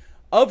victims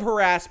of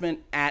harassment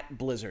at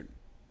Blizzard.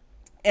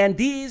 And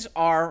these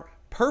are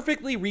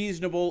perfectly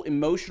reasonable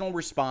emotional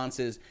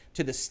responses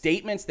to the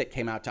statements that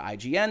came out to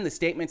IGN, the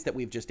statements that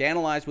we've just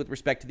analyzed with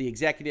respect to the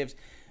executives.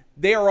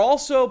 They are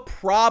also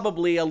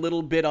probably a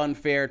little bit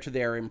unfair to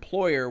their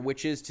employer,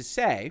 which is to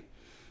say,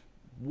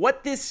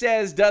 what this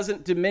says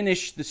doesn't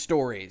diminish the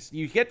stories.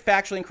 You get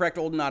factually incorrect,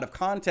 old and out of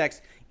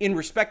context in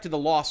respect to the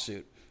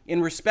lawsuit,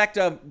 in respect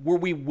of were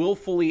we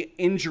willfully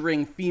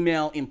injuring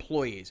female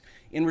employees,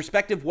 in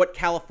respect of what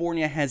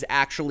California has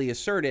actually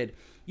asserted.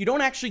 You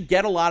don't actually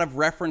get a lot of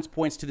reference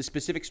points to the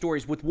specific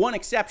stories, with one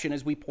exception,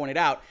 as we pointed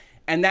out,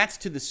 and that's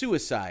to the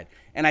suicide.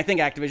 And I think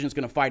Activision is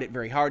going to fight it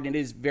very hard, and it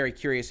is very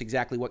curious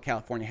exactly what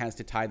California has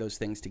to tie those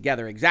things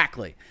together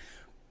exactly.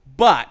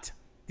 But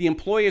the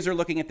employees are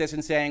looking at this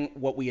and saying,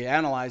 what we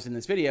analyzed in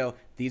this video,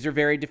 these are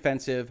very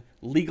defensive,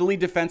 legally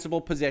defensible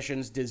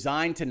positions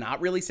designed to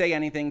not really say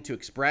anything, to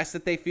express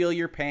that they feel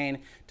your pain,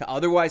 to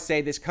otherwise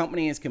say this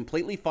company is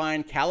completely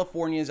fine,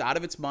 California is out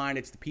of its mind,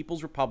 it's the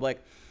People's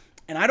Republic.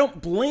 And I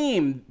don't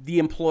blame the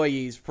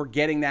employees for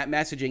getting that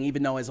messaging,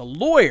 even though as a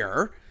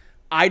lawyer,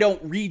 I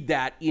don't read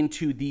that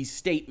into these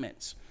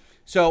statements.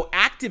 So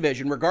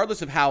Activision,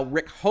 regardless of how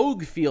Rick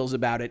Hogue feels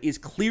about it, is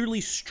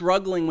clearly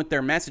struggling with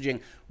their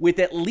messaging with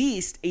at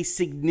least a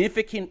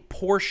significant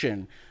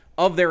portion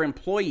of their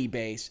employee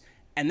base.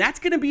 And that's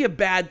going to be a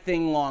bad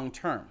thing long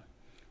term,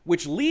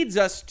 which leads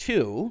us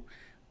to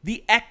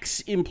the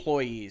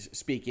ex-employees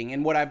speaking.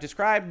 And what I've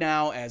described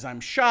now as I'm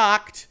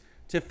shocked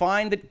to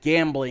find that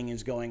gambling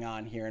is going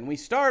on here. And we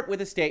start with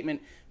a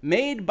statement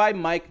made by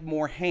Mike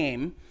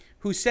Morhaime,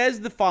 who says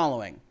the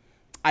following.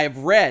 I have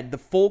read the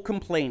full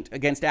complaint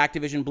against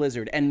Activision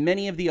Blizzard and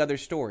many of the other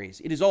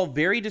stories. It is all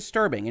very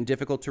disturbing and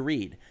difficult to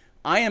read.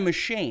 I am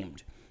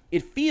ashamed.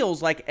 It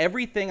feels like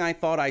everything I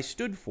thought I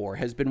stood for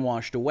has been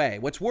washed away.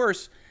 What's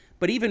worse,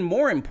 but even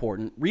more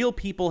important, real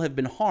people have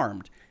been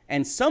harmed,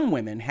 and some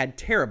women had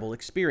terrible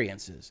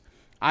experiences.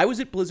 I was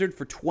at Blizzard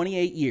for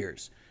 28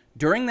 years.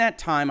 During that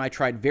time, I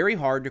tried very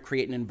hard to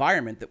create an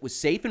environment that was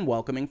safe and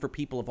welcoming for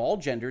people of all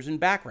genders and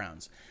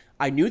backgrounds.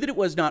 I knew that it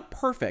was not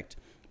perfect,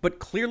 but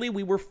clearly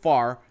we were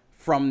far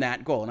from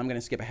that goal. And I'm going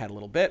to skip ahead a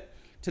little bit.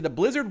 To the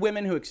Blizzard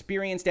women who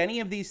experienced any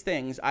of these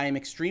things, I am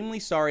extremely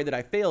sorry that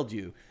I failed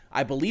you.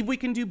 I believe we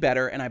can do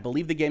better, and I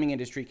believe the gaming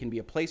industry can be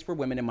a place where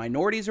women and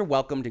minorities are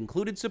welcomed,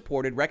 included,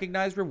 supported,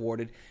 recognized,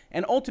 rewarded,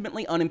 and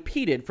ultimately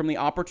unimpeded from the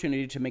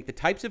opportunity to make the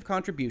types of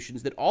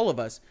contributions that all of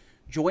us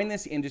join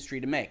this industry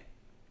to make.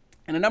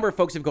 And a number of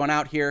folks have gone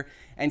out here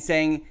and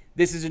saying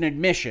this is an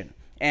admission.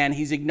 and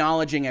he's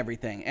acknowledging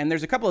everything. And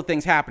there's a couple of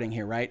things happening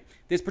here, right?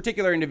 This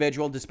particular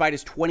individual, despite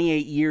his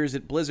 28 years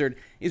at Blizzard,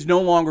 is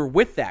no longer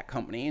with that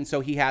company, and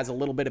so he has a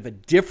little bit of a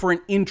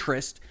different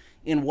interest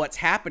in what's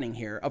happening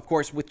here. Of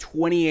course, with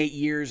 28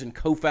 years and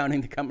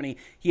co-founding the company,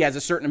 he has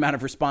a certain amount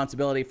of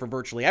responsibility for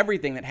virtually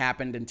everything that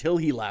happened until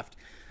he left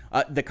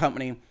the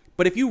company.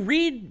 But if you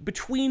read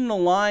between the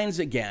lines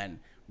again,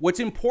 what's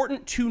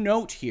important to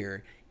note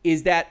here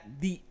is that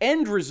the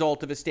end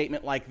result of a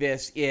statement like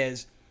this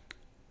is,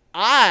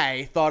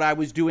 I thought I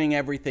was doing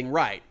everything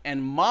right,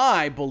 and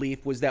my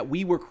belief was that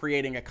we were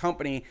creating a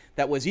company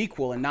that was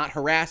equal and not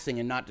harassing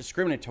and not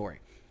discriminatory.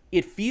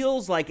 It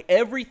feels like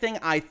everything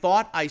I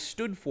thought I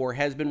stood for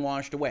has been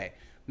washed away.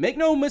 Make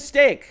no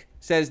mistake,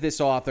 says this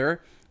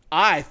author,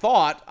 I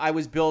thought I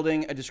was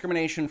building a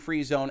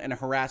discrimination-free zone and a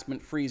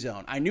harassment-free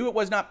zone. I knew it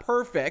was not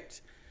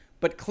perfect,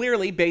 but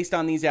clearly, based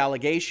on these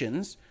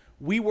allegations,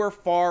 we were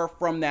far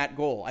from that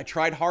goal. I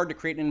tried hard to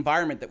create an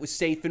environment that was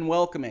safe and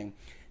welcoming.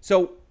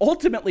 So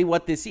ultimately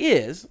what this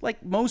is,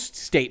 like most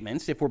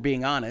statements, if we're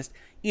being honest,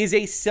 is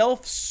a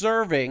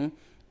self-serving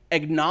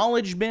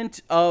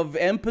acknowledgement of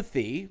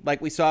empathy,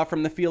 like we saw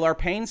from the Feel Our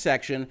Pain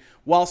section,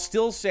 while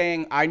still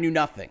saying, I knew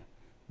nothing.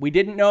 We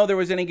didn't know there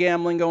was any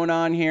gambling going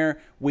on here.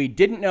 We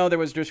didn't know there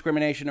was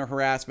discrimination or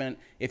harassment.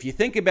 If you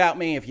think about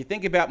me, if you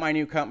think about my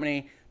new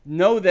company,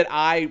 know that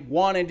I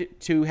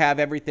wanted to have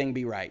everything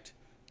be right.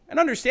 And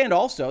understand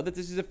also that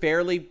this is a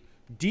fairly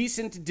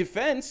decent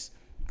defense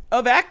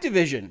of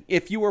Activision.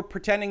 If you were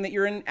pretending that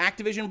you're in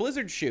Activision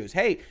Blizzard's shoes,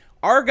 hey,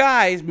 our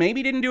guys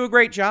maybe didn't do a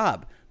great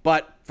job,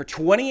 but for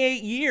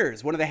 28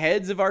 years, one of the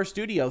heads of our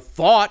studio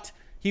thought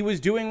he was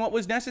doing what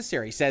was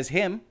necessary, says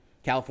him.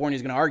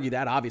 California's going to argue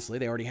that, obviously.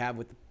 They already have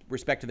with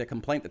respect to the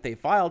complaint that they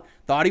filed,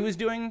 thought he was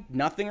doing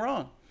nothing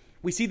wrong.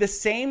 We see the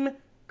same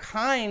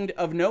kind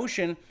of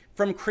notion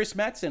from Chris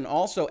Metzen,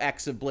 also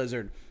ex of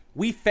Blizzard.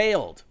 We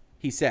failed,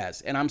 he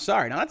says, and I'm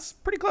sorry. Now, that's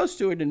pretty close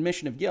to an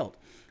admission of guilt.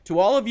 To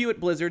all of you at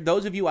Blizzard,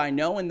 those of you I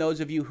know and those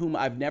of you whom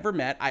I've never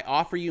met, I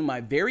offer you my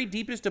very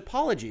deepest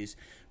apologies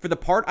for the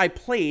part I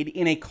played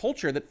in a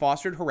culture that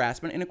fostered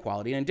harassment,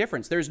 inequality, and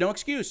indifference. There's no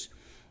excuse.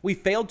 We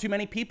failed too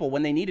many people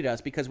when they needed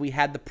us because we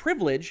had the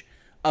privilege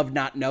of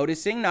not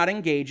noticing, not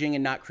engaging,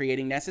 and not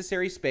creating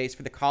necessary space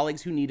for the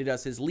colleagues who needed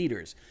us as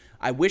leaders.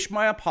 I wish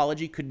my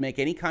apology could make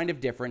any kind of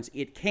difference.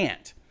 It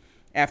can't.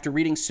 After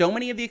reading so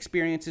many of the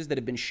experiences that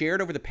have been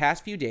shared over the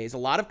past few days, a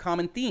lot of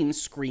common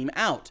themes scream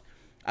out.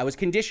 I was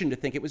conditioned to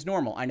think it was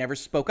normal. I never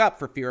spoke up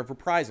for fear of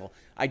reprisal.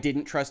 I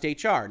didn't trust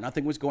HR.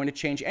 Nothing was going to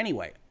change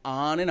anyway.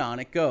 On and on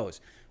it goes.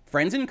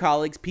 Friends and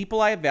colleagues,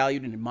 people I have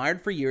valued and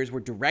admired for years,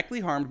 were directly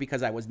harmed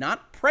because I was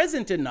not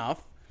present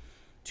enough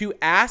to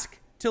ask,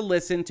 to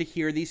listen, to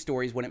hear these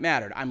stories when it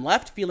mattered. I'm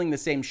left feeling the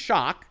same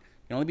shock,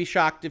 you can only be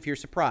shocked if you're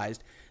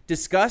surprised,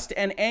 disgust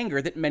and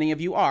anger that many of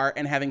you are,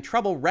 and having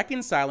trouble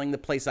reconciling the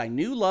place I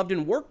knew, loved,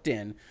 and worked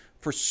in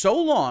for so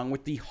long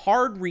with the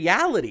hard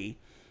reality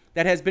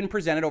that has been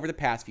presented over the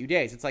past few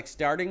days. It's like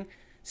staring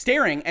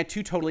at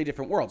two totally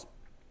different worlds.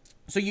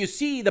 So you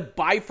see the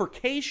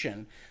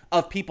bifurcation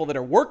of people that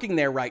are working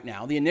there right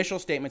now, the initial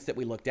statements that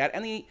we looked at,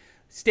 and the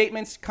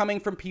statements coming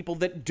from people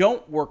that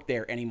don't work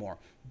there anymore.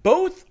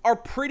 Both are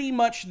pretty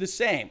much the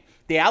same.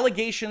 The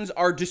allegations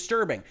are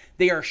disturbing.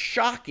 They are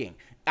shocking.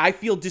 I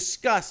feel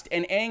disgust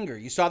and anger.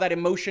 You saw that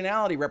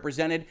emotionality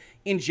represented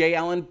in J.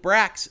 Allen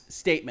Brack's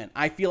statement.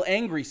 I feel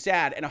angry,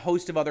 sad, and a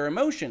host of other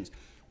emotions.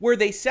 Where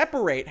they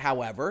separate,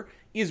 however,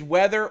 is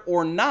whether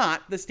or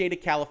not the state of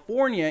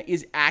California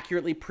is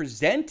accurately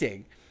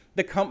presenting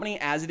the company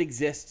as it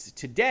exists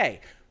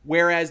today.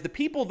 Whereas the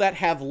people that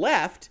have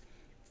left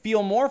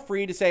feel more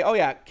free to say, oh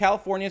yeah,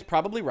 California is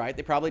probably right.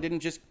 They probably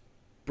didn't just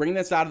bring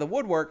this out of the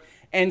woodwork.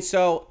 And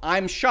so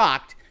I'm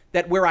shocked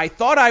that where I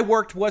thought I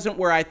worked wasn't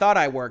where I thought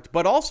I worked.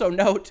 But also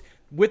note,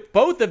 with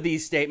both of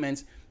these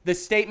statements, the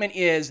statement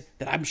is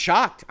that I'm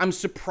shocked. I'm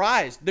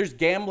surprised. There's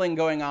gambling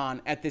going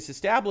on at this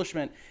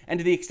establishment. And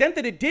to the extent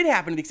that it did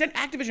happen, to the extent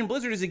Activision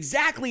Blizzard is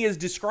exactly as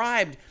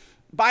described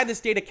by the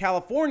state of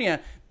California,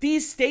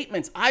 these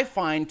statements I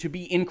find to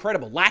be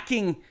incredible,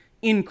 lacking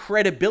in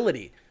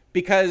credibility,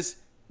 because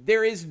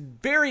there is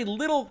very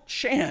little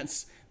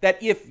chance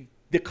that if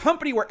the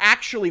company were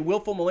actually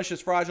willful,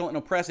 malicious, fraudulent,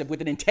 and oppressive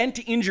with an intent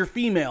to injure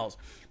females,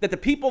 that the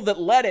people that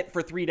led it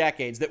for 3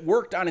 decades, that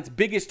worked on its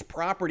biggest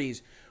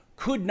properties,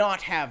 could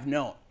not have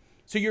known.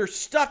 So you're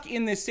stuck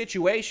in this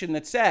situation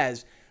that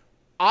says,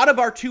 out of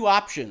our two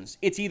options,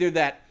 it's either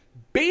that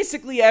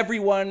basically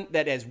everyone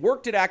that has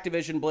worked at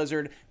Activision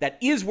Blizzard, that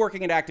is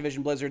working at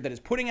Activision Blizzard, that is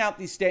putting out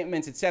these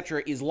statements,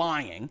 etc., is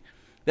lying,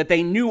 that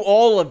they knew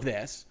all of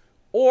this,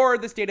 or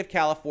the state of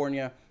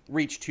California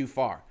reached too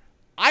far.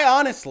 I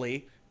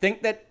honestly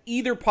think that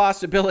either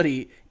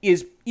possibility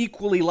is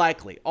equally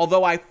likely,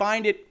 although I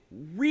find it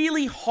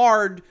really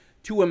hard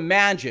to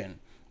imagine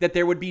that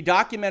there would be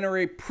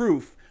documentary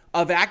proof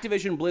of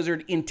Activision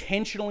Blizzard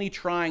intentionally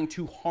trying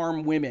to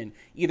harm women,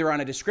 either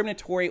on a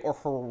discriminatory or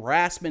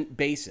harassment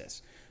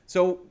basis.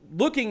 So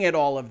looking at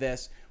all of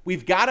this,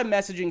 we've got a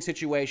messaging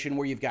situation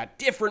where you've got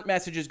different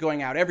messages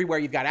going out everywhere.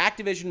 You've got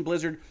Activision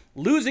Blizzard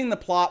losing the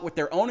plot with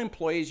their own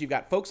employees. You've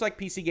got folks like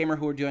PC Gamer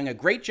who are doing a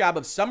great job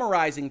of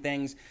summarizing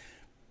things,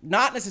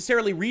 not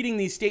necessarily reading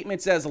these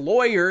statements as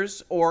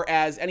lawyers or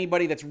as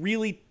anybody that's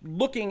really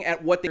looking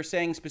at what they're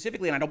saying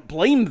specifically, and I don't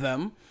blame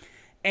them.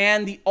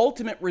 And the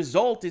ultimate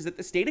result is that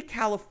the state of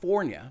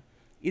California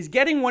is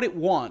getting what it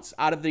wants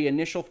out of the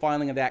initial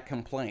filing of that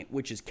complaint,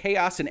 which is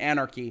chaos and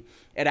anarchy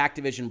at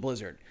Activision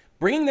Blizzard,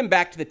 bringing them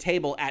back to the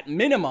table at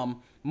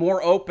minimum,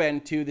 more open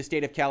to the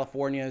state of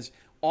California's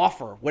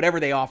offer, whatever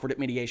they offered at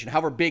mediation,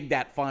 however big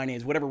that fine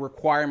is, whatever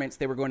requirements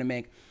they were going to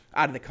make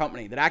out of the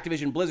company. That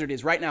Activision Blizzard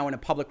is right now in a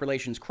public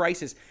relations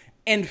crisis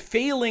and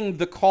failing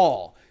the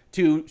call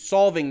to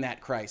solving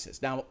that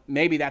crisis. Now,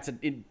 maybe that's an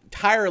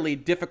entirely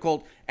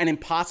difficult and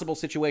impossible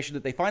situation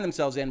that they find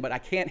themselves in, but I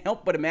can't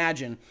help but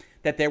imagine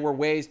that there were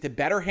ways to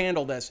better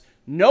handle this,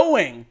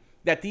 knowing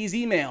that these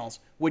emails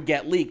would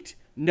get leaked,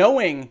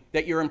 knowing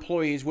that your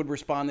employees would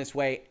respond this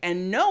way,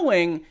 and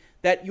knowing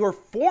that your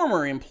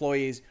former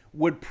employees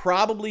would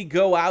probably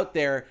go out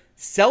there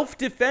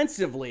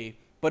self-defensively,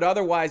 but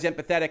otherwise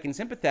empathetic and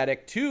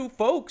sympathetic to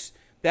folks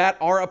that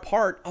are a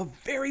part of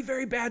very,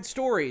 very bad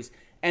stories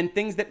and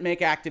things that make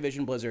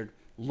Activision Blizzard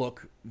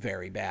look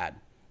very bad.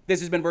 This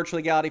has been Virtual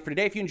Legality for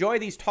today. If you enjoy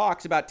these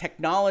talks about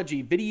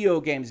technology, video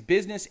games,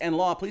 business, and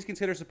law, please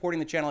consider supporting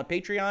the channel at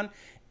Patreon.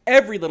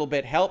 Every little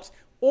bit helps.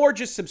 Or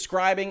just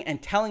subscribing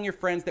and telling your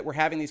friends that we're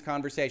having these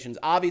conversations.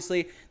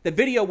 Obviously, the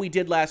video we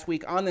did last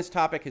week on this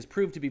topic has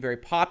proved to be very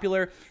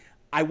popular.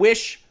 I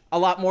wish a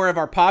lot more of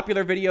our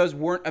popular videos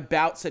weren't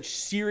about such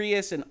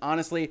serious and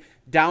honestly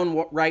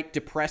downright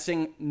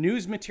depressing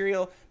news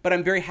material, but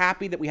I'm very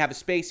happy that we have a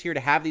space here to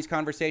have these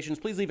conversations.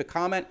 Please leave a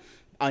comment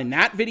on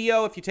that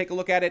video, if you take a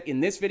look at it in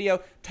this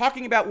video,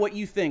 talking about what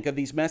you think of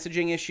these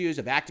messaging issues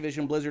of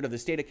Activision Blizzard, of the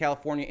state of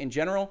California in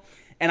general,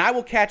 and I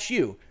will catch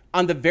you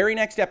on the very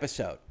next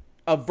episode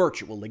of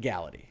Virtual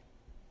Legality.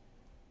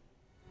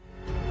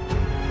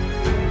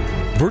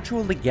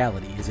 Virtual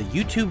Legality is a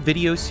YouTube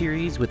video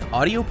series with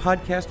audio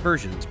podcast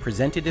versions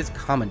presented as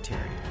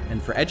commentary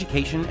and for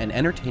education and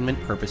entertainment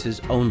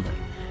purposes only.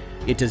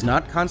 It does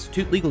not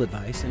constitute legal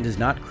advice and does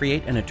not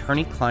create an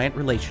attorney-client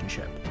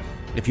relationship.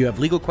 If you have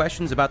legal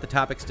questions about the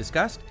topics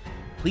discussed,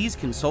 please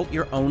consult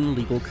your own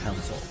legal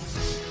counsel.